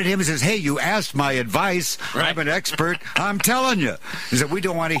mad at him. He says, hey, you asked my advice. Right. I'm an expert. I'm telling you. He said, we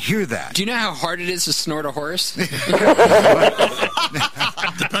don't want to hear that. Do you know how hard it is to snort a horse? Depends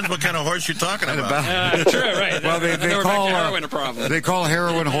what kind of horse you're talking about. True, right. Well, they call heroin a problem. They call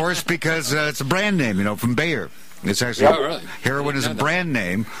heroin horse because it's a brand name, from Bayer. It's actually heroin is a brand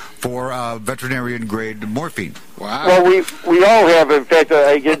name for veterinarian grade morphine. Wow. Well, we all have. In fact,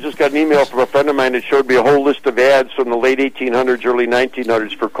 I just got an email from a friend of mine that showed me a whole list of ads from the late 1800s, early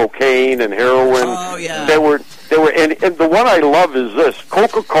 1900s for cocaine and heroin. Oh yeah. They were, and the one I love is this: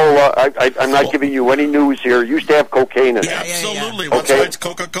 Coca-Cola. I'm not giving you any news here. Used to have cocaine in it. Absolutely. Yeah. What's it's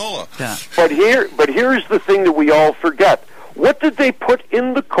Coca-Cola? Yeah. But here's the thing that we all forget. What did they put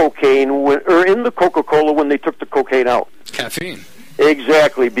in the cocaine or in the Coca-Cola when they took the cocaine out? Caffeine.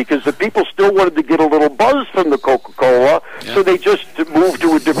 Exactly, because the people still wanted to get a little buzz from the Coca-Cola, so they just moved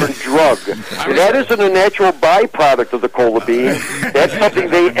to a different drug. That isn't a natural byproduct of the cola bean. That's something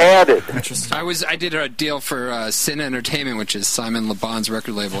they added. I did a deal for Sin Entertainment, which is Simon Le Bon's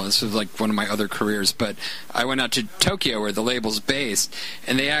record label. This was like one of my other careers, but I went out to Tokyo where the label's based,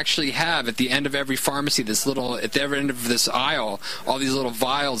 and they actually have at the end of every pharmacy at the end of this aisle, all these little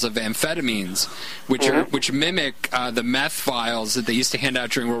vials of amphetamines, which mimic the meth vials that they used to hand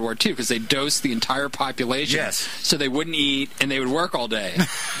out during World War II, because they dosed the entire population so they wouldn't eat and they would work all day.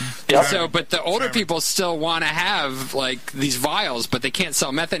 And so, but the older people still want to have like these vials, but they can't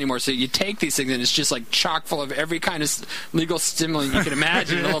sell meth anymore. So you take these things and it's just like chock full of every kind of legal stimulant you can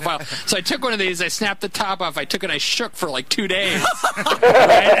imagine in a little vial. So I took one of these, I snapped the top off, I took it, I shook for like 2 days.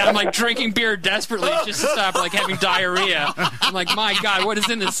 Right? And I'm like drinking beer desperately just to stop like having diarrhea. I'm like, my God, what is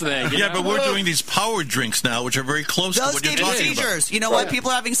in this thing? You know? But we're doing these power drinks now, which are very close to what you're talking about. You know what?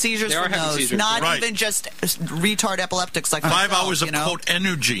 People are having seizures from those. Seizures. Not even just retard epileptics like 5 hours of quote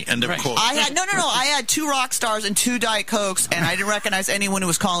energy end of quote. I had 2 rock stars and 2 Diet Cokes, and I didn't recognize anyone who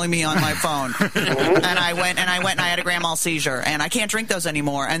was calling me on my phone. and I went and I had a grand mal seizure, and I can't drink those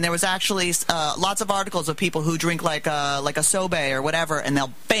anymore. And there was actually lots of articles of people who drink like a Sobe or whatever, and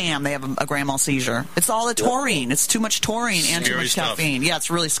they have a grand mal seizure. It's all the taurine. It's too much taurine and too much caffeine. Yeah, it's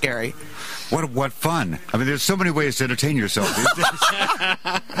really scary. What fun. I mean, there's so many ways to entertain yourself these days.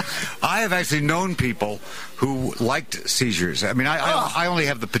 I have actually known people who liked seizures. I mean, I only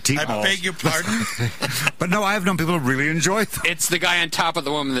have the petite malls. I beg your pardon? But no, I have known people who really enjoy them. It's the guy on top of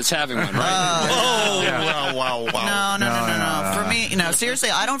the woman that's having one, right? Wow. No. For me, seriously,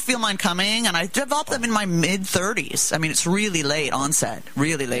 I don't feel mine coming, and I developed them in my mid-30s. I mean, it's really late onset.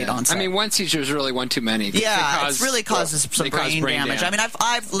 I mean, one seizure is really one too many. Yeah, it really causes some brain damage. I mean,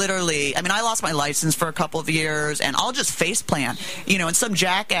 I've literally, I lost my license for a couple of years, and I'll just face plant, and some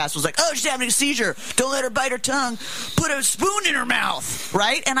jackass was like, oh, she's having a seizure. Don't let her bite her tongue. Put a spoon in her mouth,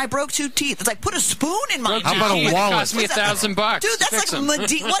 right? And I broke 2 teeth. It's like, put a spoon in my How about a wallet? It cost me $1,000. Dude, that's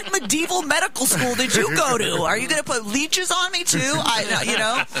like what medieval medical school did you go to? Are you going to put leeches on me too?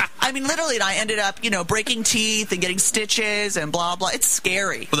 I mean, literally, I ended up, breaking teeth and getting stitches and blah blah. It's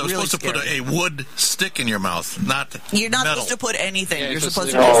scary. Well, they were really supposed to put a wood stick in your mouth, not You're not metal. supposed to put anything. You're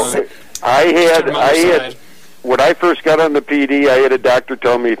supposed to. No, I had. When I first got on the PD, I had a doctor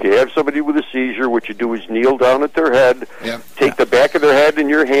tell me if you have somebody with a seizure, what you do is kneel down at their head, take the back of their head in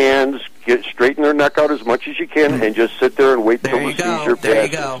your hands, straighten their neck out as much as you can, and just sit there and wait until the seizure passes. There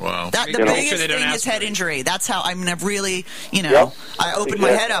you go. Wow. The biggest thing is head injury. That's how, I've really, I opened my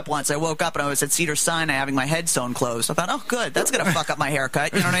head up once. I woke up and I was at Cedars-Sinai having my head sewn closed. I thought, oh, good, that's going to fuck up my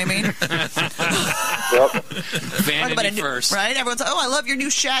haircut. You know what I mean? Vanity first. Right? Everyone's like, oh, I love your new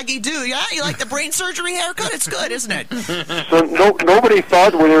shaggy do. Yeah? You like the brain surgery haircut? It's good, isn't it? So nobody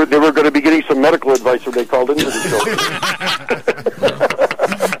thought they were going to be getting some medical advice when they called into the show.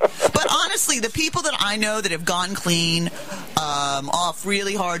 But honestly, the people that I know that have gone clean off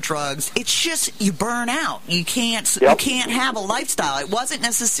really hard drugs, it's just you burn out. You can't have a lifestyle. It wasn't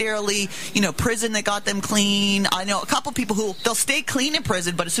necessarily prison that got them clean. I know a couple people who they'll stay clean in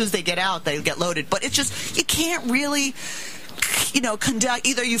prison, but as soon as they get out, they get loaded. But it's just you can't really conduct,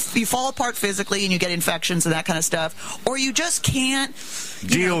 either you fall apart physically and you get infections and that kind of stuff, or you just can't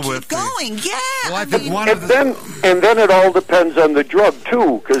deal keep with going. the, Yeah. well, I think and then it all depends on the drug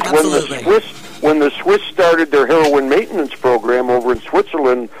too, because when the Swiss started their heroin maintenance program over in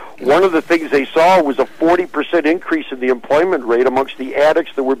Switzerland, one of the things they saw was a 40% increase in the employment rate amongst the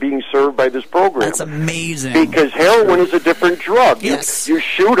addicts that were being served by this program. That's amazing. Because heroin is a different drug. Yes. You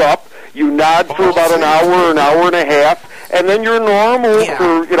shoot up, you nod for about an hour and a half, and then you're normal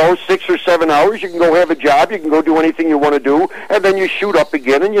for 6 or 7 hours. You can go have a job, you can go do anything you want to do, and then you shoot up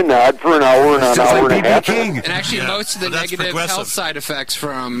again and you nod for an hour and a half. And actually, most of the negative health side effects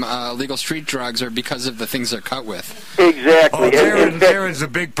from legal street drugs are because of the things they're cut with. Exactly. There is a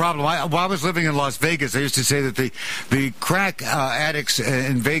big problem. While I was living in Las Vegas, I used to say that the crack addicts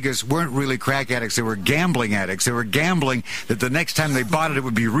in Vegas weren't really crack addicts. They were gambling addicts. They were gambling that the next time they bought it, it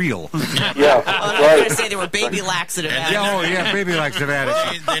would be real. Yeah. I was going to say they were baby laxative addicts. Baby laxative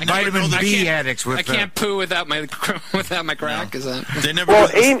addicts. Vitamin B addicts. I can't poo without my crack. Is that? They never. Well,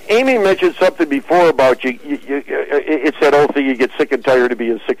 Amy mentioned something before about it's that old thing, you get sick and tired of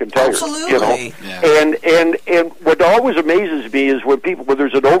being sick and tired. Absolutely. And what always amazes me is when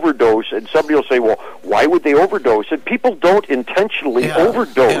there's an overdose and somebody will say, well, why would they overdose? And people don't intentionally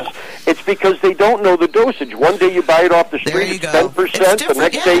overdose. Yeah. It's because they don't know the dosage. One day you buy it off the street, it's 10%. The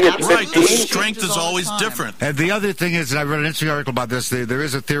next day it's 15%. Right, the strength is always different. And the other thing is, and I read an interesting article about this, there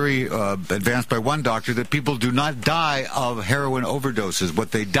is a theory advanced by one doctor that people do not die of heroin overdoses.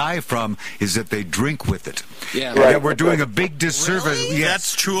 What they die from is that they drink with it. Yeah, right. We're doing a big disservice. Really? Yes.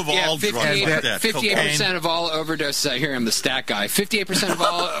 That's true of all drugs like that. 58% of all overdoses, I hear I'm the stat guy, 58% of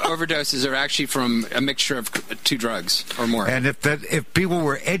all overdoses are actually from a mixture of 2 drugs or more. And if people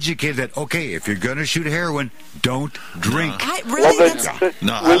were educated that, okay, if you're going to shoot heroin, don't drink. I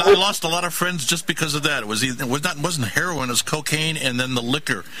lost a lot of friends just because of that. It wasn't heroin, it was cocaine and then the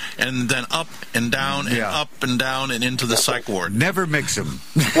liquor, and then up and down and up and down and into the psych ward. Never mix them.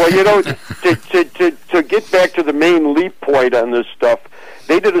 Well, to get back to the main leap point on this stuff,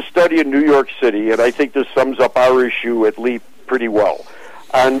 they did a study in New York City, and I think this sums up our issue at LEAP pretty well,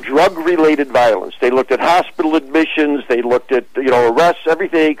 on drug-related violence. They looked at hospital admissions, they looked at arrests,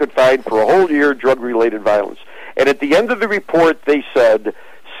 everything they could find for a whole year, drug-related violence. And at the end of the report, they said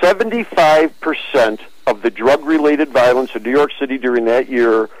 75% of the drug-related violence in New York City during that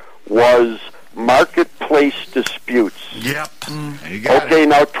year was marketplace disputes. Yep. Okay,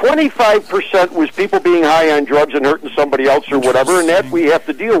 now 25% was people being high on drugs and hurting somebody else or whatever, and that we have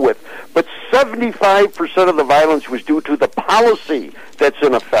to deal with. But 75% of the violence was due to the policy that's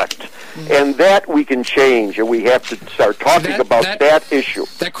in effect. And that we can change, and we have to start talking about that issue.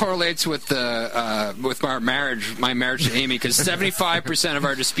 That correlates with our marriage, my marriage to Amy, because 75% of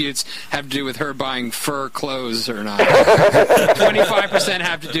our disputes have to do with her buying fur clothes or not. 25%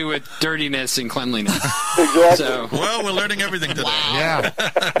 have to do with dirtiness and cleanliness. Exactly. So, well, we're learning everything today. Wow. Yeah.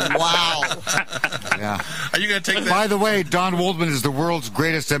 Wow. Yeah. Are you going to take that? By the way, Don Waldman is the world's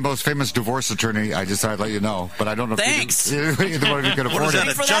greatest and most famous divorce attorney. I just thought I'd let you know, but I don't know Thanks. if either one of you could afford What it.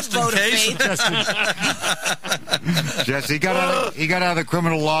 is that, just in case? Jesse, he got out of the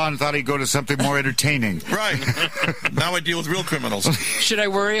criminal law and thought he'd go to something more entertaining. Right. Now I deal with real criminals. Should I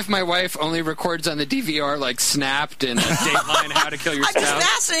worry if my wife only records on the DVR like Snapped and Dateline How to Kill Your I'm Spouse? just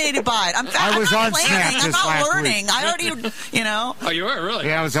fascinated by it. I was not on planning. Snap I'm this not last learning. week. I already, Oh, you were? Really?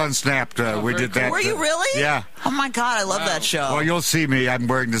 Yeah, I was on Snapped. We did that. Were you really? Yeah. Oh, my God. I love that show. Well, you'll see me. I'm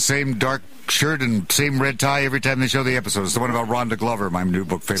wearing the same dark shirt and same red tie every time they show the episode. It's the one about Rhonda Glover, my new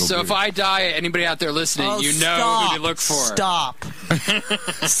book, Fatal So Beauty. if I die, anybody out there listening, you know who to look for. Stop.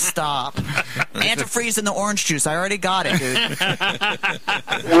 Stop. Antifreeze in the orange juice. I already got it, dude.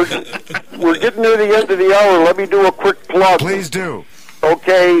 We're getting near the end of the hour. Let me do a quick plug. Please do.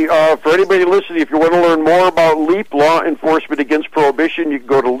 Okay, for anybody listening, if you want to learn more about LEAP, Law Enforcement Against Prohibition, you can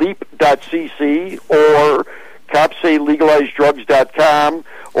go to leap.cc or copsaylegalizedrugs.com,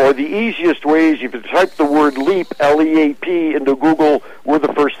 or the easiest way is if you type the word LEAP, L-E-A-P, into Google, we're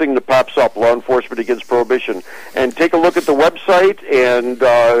the first thing that pops up, Law Enforcement Against Prohibition. And take a look at the website, and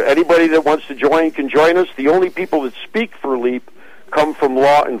anybody that wants to join can join us. The only people that speak for LEAP come from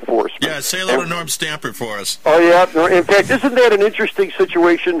law enforcement. Yeah, say hello to Norm Stamper for us. Oh, yeah. In fact, isn't that an interesting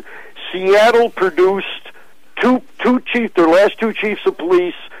situation? Seattle produced their last two chiefs of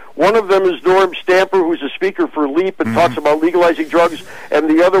police. One of them is Norm Stamper, who's a speaker for LEAP and talks about legalizing drugs, and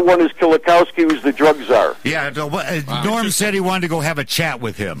the other one is Kilikowski, who's the drug czar. Yeah, Norm said he wanted to go have a chat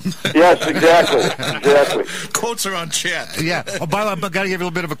with him. Yes, exactly. Quotes are on chat. Yeah. Oh, by the way, I've got to give you a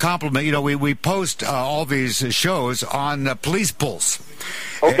little bit of a compliment. We post all these shows on Police Pulse.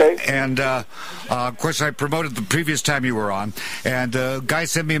 Okay. And, of course, I promoted the previous time you were on. And guy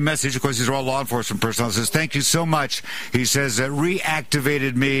sent me a message. Of course, these are all law enforcement personnel. He says, thank you so much. He says,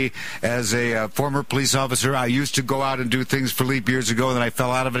 reactivated me as a former police officer. I used to go out and do things for Leap years ago, and then I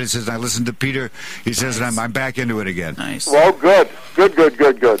fell out of it. He says, I listened to Peter. He says, and I'm back into it again. Nice. Well, good.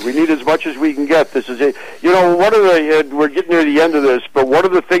 We need as much as we can get. This is it. You know, one of the, we're getting near the end of this, but one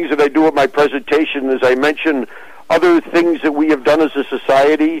of the things that I do at my presentation is I mention other things that we have done as a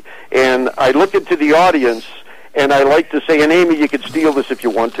society, and I look into the audience, and I like to say, and Amy, you can steal this if you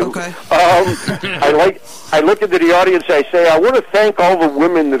want to. Okay. I look into the audience, I say, I want to thank all the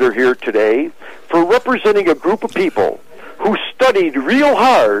women that are here today for representing a group of people who studied real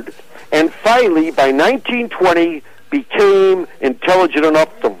hard and finally, by 1920, became intelligent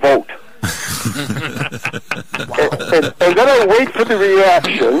enough to vote. and then I wait for the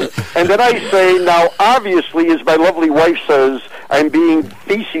reaction, and then I say, now, obviously, as my lovely wife says, I'm being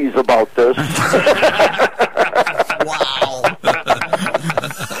feces about this. Wow.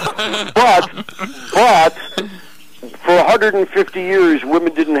 But for 150 years,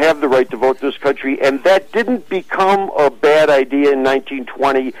 women didn't have the right to vote in this country, and that didn't become a bad idea in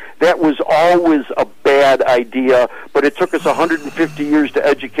 1920. That was always a bad idea, but it took us 150 years to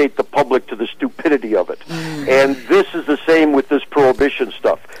educate the public to the stupidity of it. And this is the same with this prohibition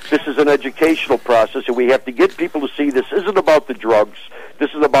stuff. This is an educational process, and we have to get people to see this isn't about the drugs.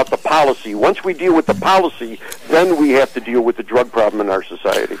 This is about the policy. Once we deal with the policy, then we have to deal with the drug problem in our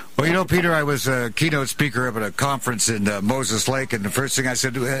society. Well, you know, Peter, I was a keynote speaker up at a conference in Moses Lake, and the first thing I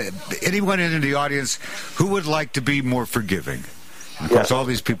said, anyone in the audience who would like to be more forgiving? And of course, all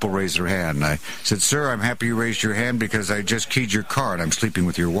these people raised their hand. And I said, sir, I'm happy you raised your hand because I just keyed your car and I'm sleeping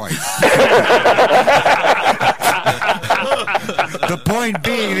with your wife. The point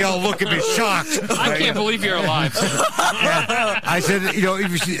being, they all look at me shocked. I can't believe you're alive. I said, you know,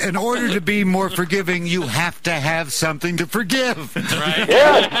 in order to be more forgiving, you have to have something to forgive. Right?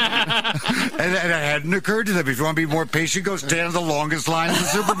 Yeah. And it hadn't occurred to them. If you want to be more patient, go stand in the longest line in the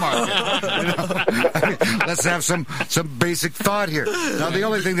supermarket. You know? I mean, let's have some basic thought here. Now, the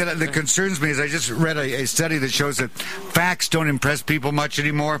only thing that concerns me is I just read a study that shows that facts don't impress people much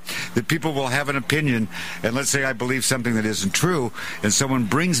anymore, that people will have an opinion, and let's say I believe something that isn't true, and someone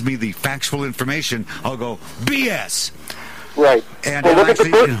brings me the factual information, I'll go, BS! Right. And well, look at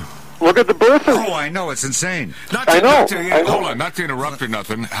the birthers. Oh, I know, it's insane. Hold on, not to interrupt or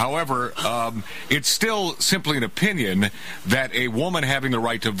nothing. However, it's still simply an opinion that a woman having the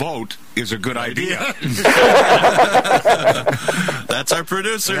right to vote is a good idea. That's our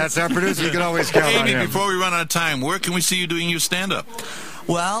producer. You can always count on Amy, him. before we run out of time, where can we see you doing your stand-up?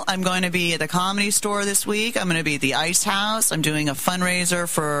 Well, I'm going to be at the Comedy Store this week. I'm going to be at the Ice House. I'm doing a fundraiser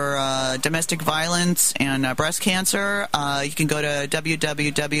for domestic violence and breast cancer. You can go to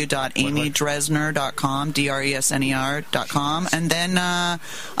www.amydresner.com, DRESNER.com. And then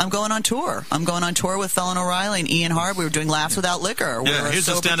I'm going on tour. I'm going on tour with Felon O'Reilly and Ian Hart. We were doing Laughs Without Liquor. Yeah, here's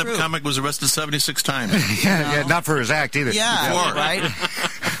a stand-up comic was arrested 76 times. Yeah, not for his act either. Yeah, right?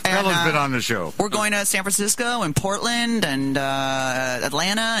 Felon's been on the show. We're going to San Francisco and Portland and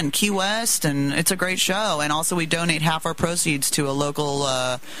Atlanta and Key West, and it's a great show. And also we donate half our proceeds to a local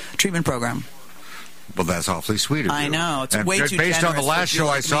treatment program. Well, that's awfully sweet of you. I know. It's and way too based on the generous last for show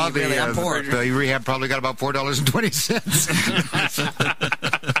people I like saw, me, really, I'm bored. the rehab probably got about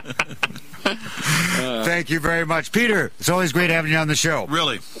 $4.20. Thank you very much. Peter, it's always great having you on the show.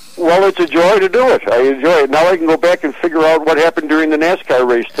 Really? Well, it's a joy to do it. I enjoy it. Now I can go back and figure out what happened during the NASCAR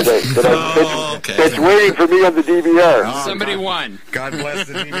race today. That's waiting for me on the DVR. Somebody won. God bless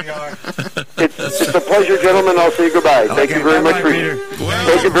the DVR. It's a pleasure, gentlemen. I'll say goodbye. Thank you very much for Peter.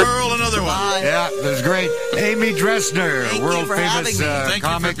 Well, another one. Yeah, that was great. Amy Dresner, world famous Thank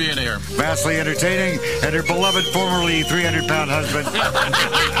comic, you for being here. vastly entertaining, and her beloved formerly 300-pound husband.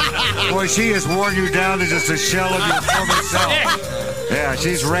 Boy, she has worn you down to just a shell of your former self. Yeah,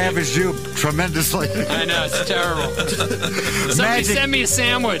 she's ravished you tremendously. I know, it's terrible. Somebody send me a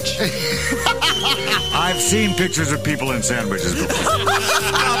sandwich. I've seen pictures of people in sandwiches before.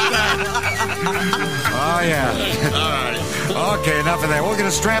 Oh, yeah. All right. Okay, enough of that. We're going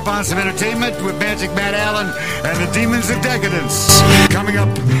to strap on some entertainment with Magic Matt Allen and the Demons of Decadence. Coming up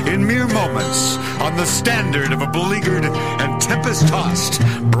in mere moments on the standard of a beleaguered and tempest-tossed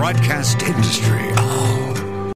broadcast industry. Oh.